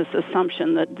high, and this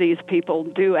assumption that these people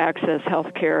do access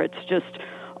health care. It's just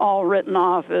all written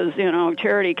off as,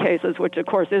 charity cases, which of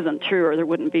course isn't true, or there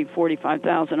wouldn't be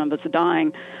 45,000 of us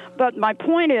dying. But my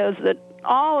point is that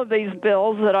all of these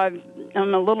bills that I'm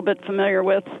a little bit familiar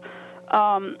with,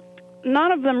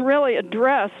 none of them really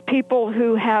address people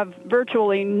who have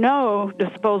virtually no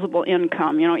disposable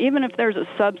income. Even if there's a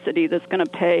subsidy that's going to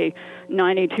pay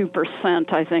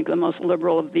 92%, I think the most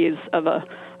liberal of these of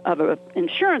a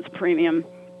insurance premium,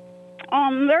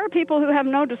 there are people who have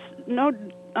no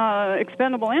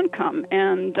expendable income,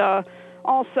 and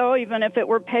also, even if it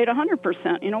were paid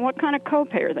 100%, what kind of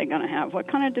copay are they going to have? What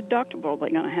kind of deductible are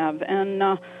they going to have? And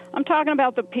I'm talking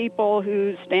about the people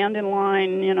who stand in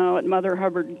line, at Mother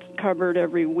Hubbard's cupboard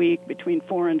every week between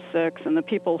 4 and 6, and the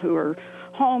people who are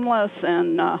homeless.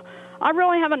 And I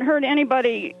really haven't heard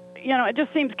anybody, it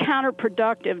just seems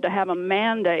counterproductive to have a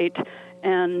mandate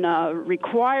and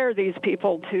require these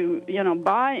people to,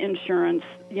 buy insurance,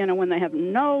 when they have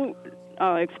no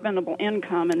expendable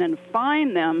income, and then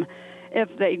fine them if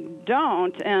they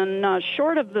don't. And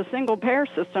short of the single-payer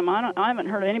system, I haven't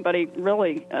heard anybody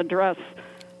really address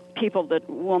people that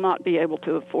will not be able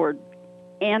to afford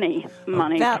any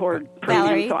money toward premium.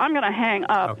 Valerie? So I'm going to hang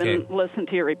up and listen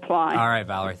to your reply. All right,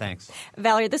 Valerie, thanks.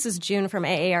 Valerie, this is June from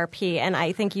AARP, and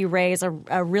I think you raise a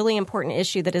really important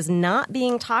issue that is not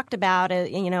being talked about,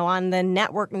 on the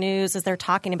network news as they're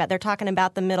talking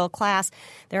about the middle class.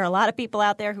 There are a lot of people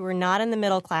out there who are not in the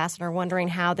middle class and are wondering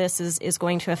how this is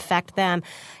going to affect them.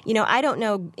 I don't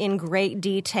know in great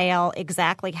detail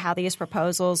exactly how these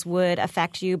proposals would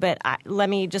affect you, but let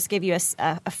me just give you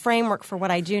a framework for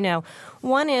what I do know.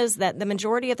 One is that the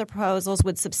majority of the proposals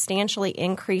would substantially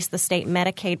increase the state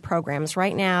Medicaid programs.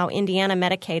 Right now, Indiana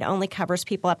Medicaid only covers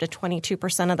people up to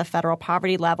 22% of the federal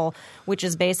poverty level, which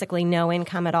is basically no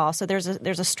income at all. So there's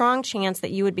a strong chance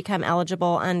that you would become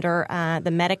eligible under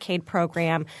the Medicaid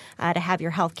program to have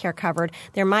your health care covered.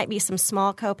 There might be some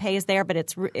small co-pays there, but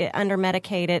it's under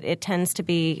Medicaid. It tends to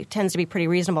be pretty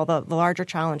reasonable. The larger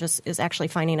challenge is actually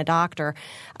finding a doctor.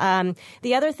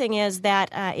 The other thing is that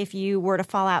if you were to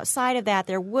fall outside of that,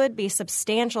 there would be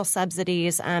substantial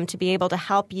subsidies to be able to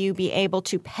help you be able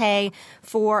to pay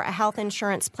for a health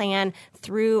insurance plan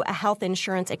through a health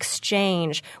insurance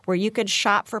exchange where you could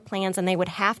shop for plans and they would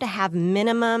have to have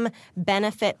minimum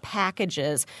benefit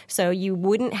packages. So you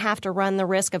wouldn't have to run the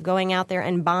risk of going out there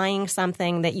and buying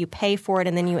something that you pay for it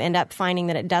and then you end up finding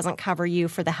that it doesn't cover you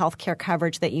for the health care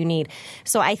coverage that you need.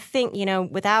 So I think,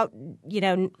 we'd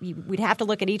have to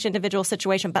look at each individual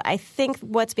situation, but I think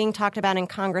what's being talked about in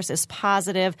Congress is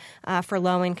positive for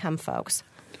low-income folks.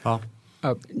 Paul?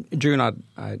 June,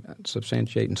 I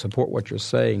substantiate and support what you're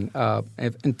saying.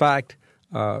 In fact,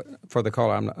 for the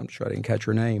caller, I'm sure I didn't catch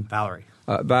her name. Valerie.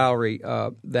 Valerie,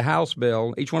 the House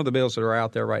bill, each one of the bills that are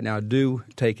out there right now do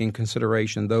take in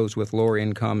consideration those with lower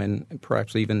income and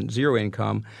perhaps even zero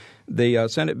income. The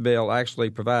Senate bill actually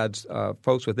provides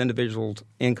folks with individual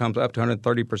incomes up to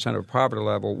 130% of poverty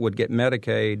level would get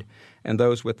Medicaid, and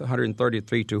those with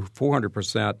 133 to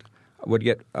 400% would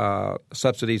get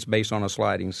subsidies based on a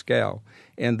sliding scale.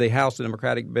 In the House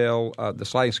Democratic bill, the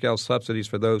sliding scale subsidies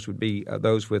for those would be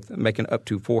those with making up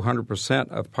to 400%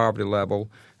 of poverty level,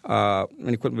 and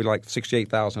it would be like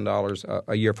 $68,000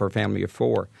 a year for a family of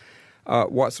four.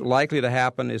 What's likely to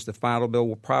happen is the final bill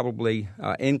will probably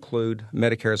include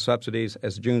Medicare subsidies,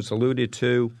 as June's alluded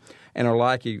to, and are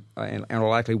likely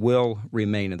will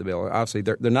remain in the bill. Obviously,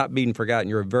 they're not being forgotten.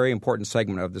 You're a very important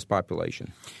segment of this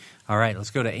population. All right, let's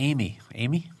go to Amy.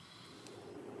 Amy?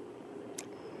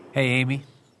 Hey, Amy.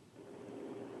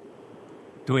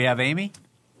 Do we have Amy?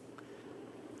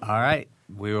 All right,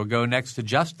 we will go next to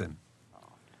Justin.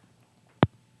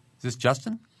 Is this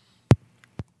Justin?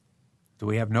 Do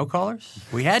we have no callers?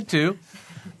 We had two.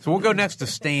 So we'll go next to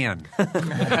Stan.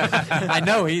 I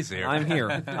know he's here. I'm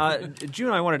here.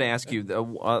 June, I wanted to ask you,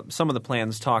 some of the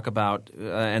plans talk about,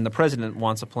 and the president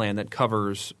wants a plan that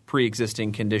covers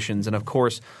pre-existing conditions. And, of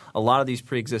course, a lot of these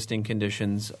pre-existing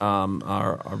conditions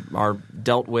are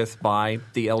dealt with by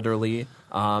the elderly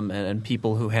and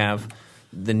people who have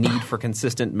the need for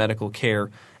consistent medical care.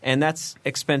 And that's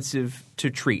expensive to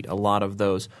treat, a lot of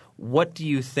those. What do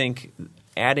you think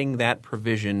adding that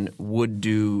provision would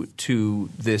do to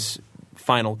this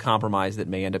final compromise that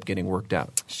may end up getting worked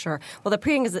out? Sure. Well, the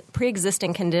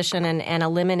pre-existing condition and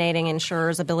eliminating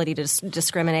insurers' ability to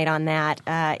discriminate on that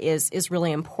is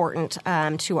really important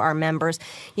to our members.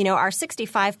 Our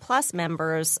 65-plus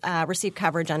members receive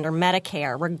coverage under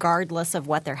Medicare regardless of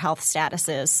what their health status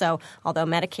is. So although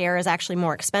Medicare is actually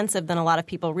more expensive than a lot of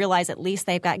people realize, at least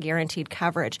they've got guaranteed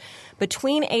coverage.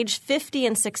 Between age 50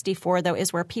 and 64, though,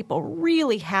 is where people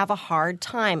really have a hard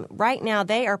time. Right now,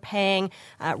 they are paying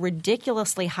ridiculously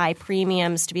high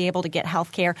premiums to be able to get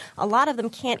health care. A lot of them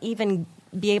can't even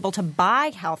be able to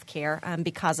buy health care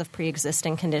because of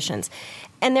pre-existing conditions.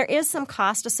 And there is some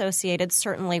cost associated,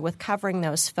 certainly, with covering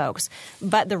those folks.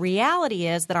 But the reality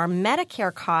is that our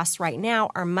Medicare costs right now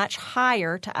are much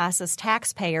higher to us as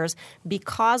taxpayers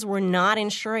because we're not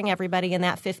insuring everybody in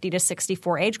that 50 to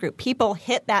 64 age group. People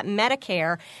hit that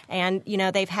Medicare and,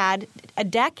 they've had a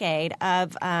decade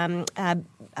of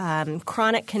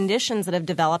chronic conditions that have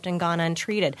developed and gone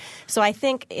untreated. So I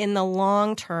think in the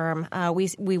long term,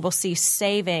 we will see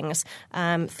savings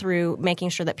through making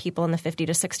sure that people in the 50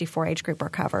 to 64 age group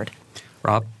are covered.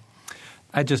 Rob?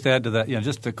 I'd just add to that,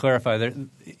 just to clarify,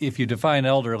 if you define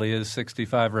elderly as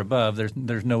 65 or above,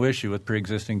 there's no issue with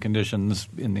pre-existing conditions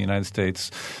in the United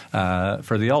States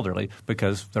for the elderly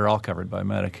because they're all covered by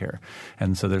Medicare,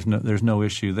 and so there's no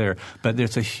issue there. But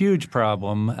there's a huge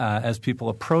problem as people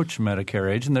approach Medicare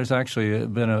age, and there's actually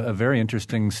been a very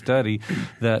interesting study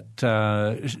that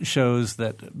shows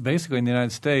that basically in the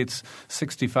United States,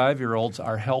 65-year-olds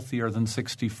are healthier than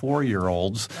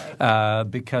 64-year-olds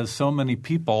because so many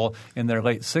people in their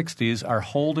their late 60s are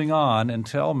holding on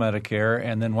until Medicare,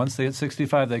 and then once they hit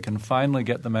 65, they can finally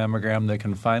get the mammogram, they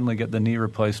can finally get the knee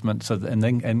replacement, and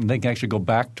they can actually go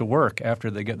back to work after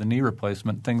they get the knee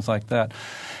replacement, things like that.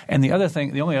 And the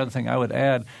only other thing I would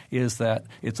add is that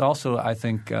it's also, I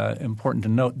think, important to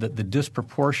note that the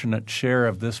disproportionate share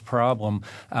of this problem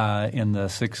in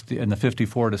the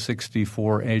 54 to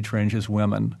 64 age range is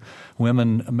women.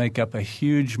 Women make up a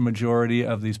huge majority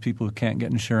of these people who can't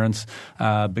get insurance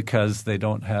because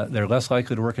they're less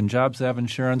likely to work in jobs that have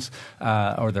insurance,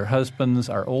 or their husbands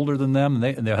are older than them,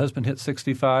 and their husband hits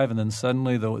 65, and then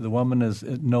suddenly the woman is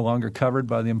no longer covered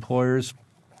by the employers.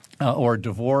 Or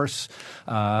divorce,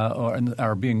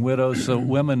 or being widows. So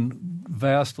women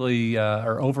vastly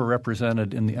are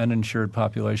overrepresented in the uninsured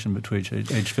population between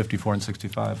age 54 and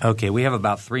 65. Okay, we have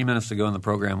about 3 minutes to go in the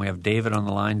program. We have David on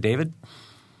the line. David?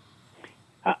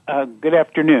 Good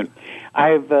afternoon.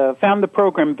 I've found the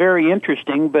program very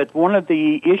interesting, but one of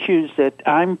the issues that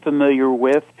I'm familiar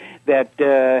with that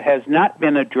has not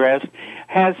been addressed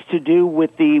has to do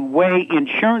with the way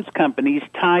insurance companies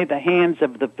tie the hands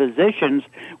of the physicians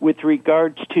with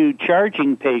regards to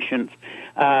charging patients.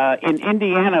 In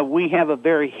Indiana, we have a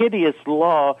very hideous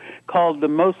law called the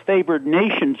Most Favored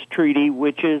Nations Treaty,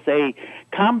 which is a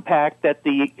compact that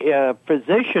the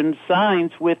physician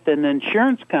signs with an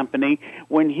insurance company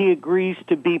when he agrees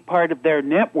to be part of their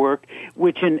network,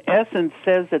 which in essence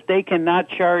says that they cannot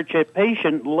charge a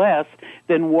patient less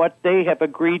than what they have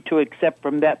agreed to accept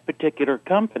from that particular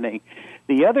company.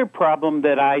 The other problem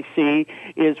that I see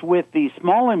is with the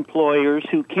small employers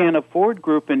who can't afford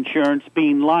group insurance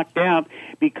being locked out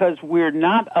because we're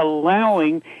not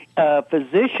allowing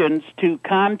physicians to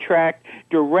contract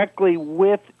directly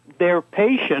with their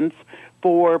patients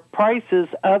for prices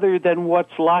other than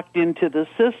what's locked into the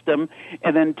system.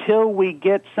 And until we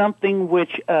get something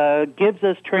which gives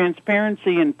us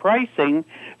transparency in pricing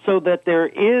so that there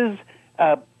is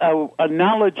a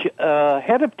knowledge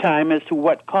ahead of time as to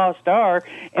what costs are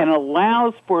and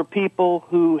allows for people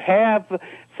who have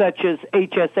such as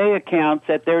HSA accounts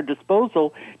at their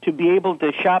disposal to be able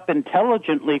to shop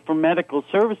intelligently for medical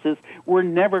services, we're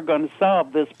never going to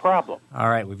solve this problem. All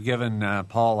right. We've given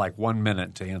Paul like 1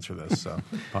 minute to answer this. So,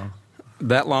 Paul?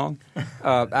 That long?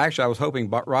 Actually, I was hoping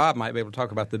Rob might be able to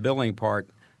talk about the billing part.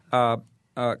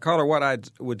 Carter, what I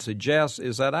would suggest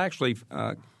is that actually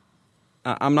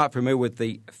I'm not familiar with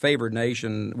the favored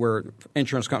nation where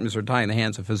insurance companies are tying the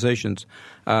hands of physicians.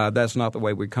 That's not the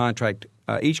way we contract.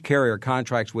 Each carrier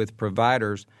contracts with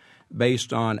providers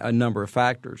based on a number of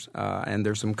factors, and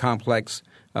there's some complex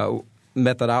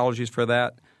methodologies for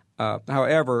that.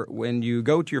 However, when you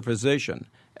go to your physician,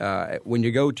 when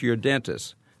you go to your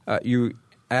dentist, you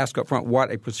ask up front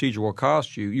what a procedure will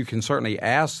cost you. You can certainly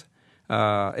ask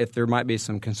if there might be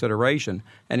some consideration.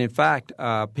 And in fact,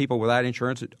 people without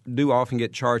insurance do often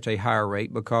get charged a higher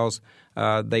rate because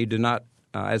they do not,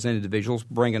 as individuals,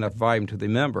 bring enough volume to the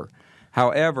member.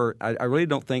 However, I really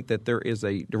don't think that there is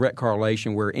a direct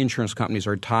correlation where insurance companies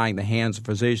are tying the hands of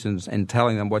physicians and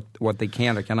telling them what they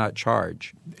can or cannot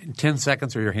charge. 10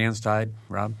 seconds, are your hands tied,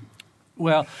 Rob?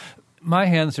 Well, my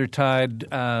hands are tied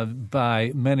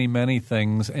by many, many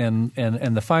things, I am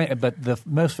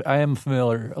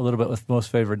familiar a little bit with Most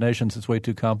Favored Nations. It's way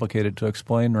too complicated to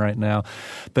explain right now,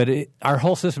 but our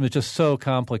whole system is just so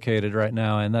complicated right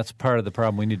now, and that's part of the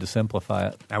problem. We need to simplify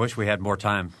it. I wish we had more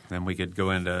time and we could go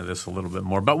into this a little bit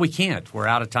more, but we can't. We're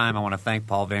out of time. I want to thank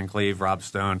Paul Van Cleve, Rob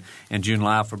Stone, and June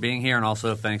Lau for being here, and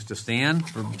also thanks to Stan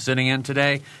for sitting in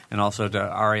today, and also to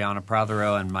Ariana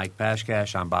Prothero and Mike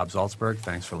Pashkash. I'm Bob Zaltsberg.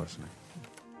 Thanks for listening.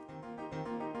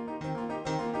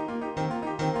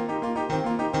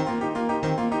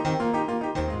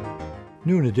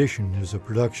 Noon Edition is a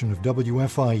production of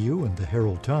WFIU and the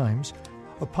Herald Times.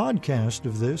 A podcast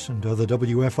of this and other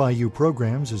WFIU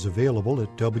programs is available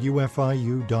at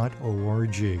wfiu.org.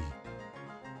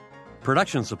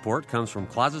 Production support comes from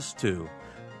Closets 2,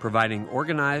 providing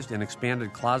organized and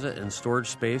expanded closet and storage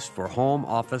space for home,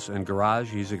 office, and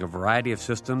garage using a variety of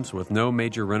systems with no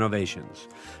major renovations.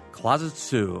 Closets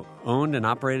 2, owned and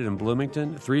operated in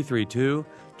Bloomington,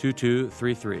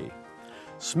 332-2233.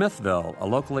 Smithville, a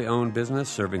locally owned business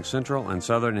serving central and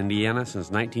southern Indiana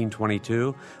since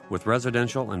 1922 with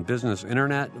residential and business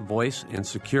internet, voice, and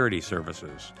security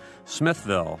services.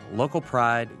 Smithville, local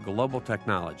pride, global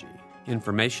technology.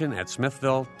 Information at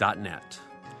smithville.net.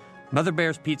 Mother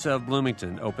Bear's Pizza of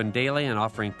Bloomington, open daily and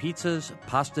offering pizzas,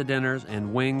 pasta dinners,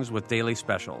 and wings with daily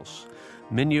specials.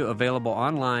 Menu available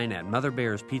online at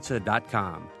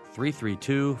motherbearspizza.com,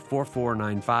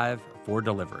 332-4495 for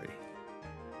delivery.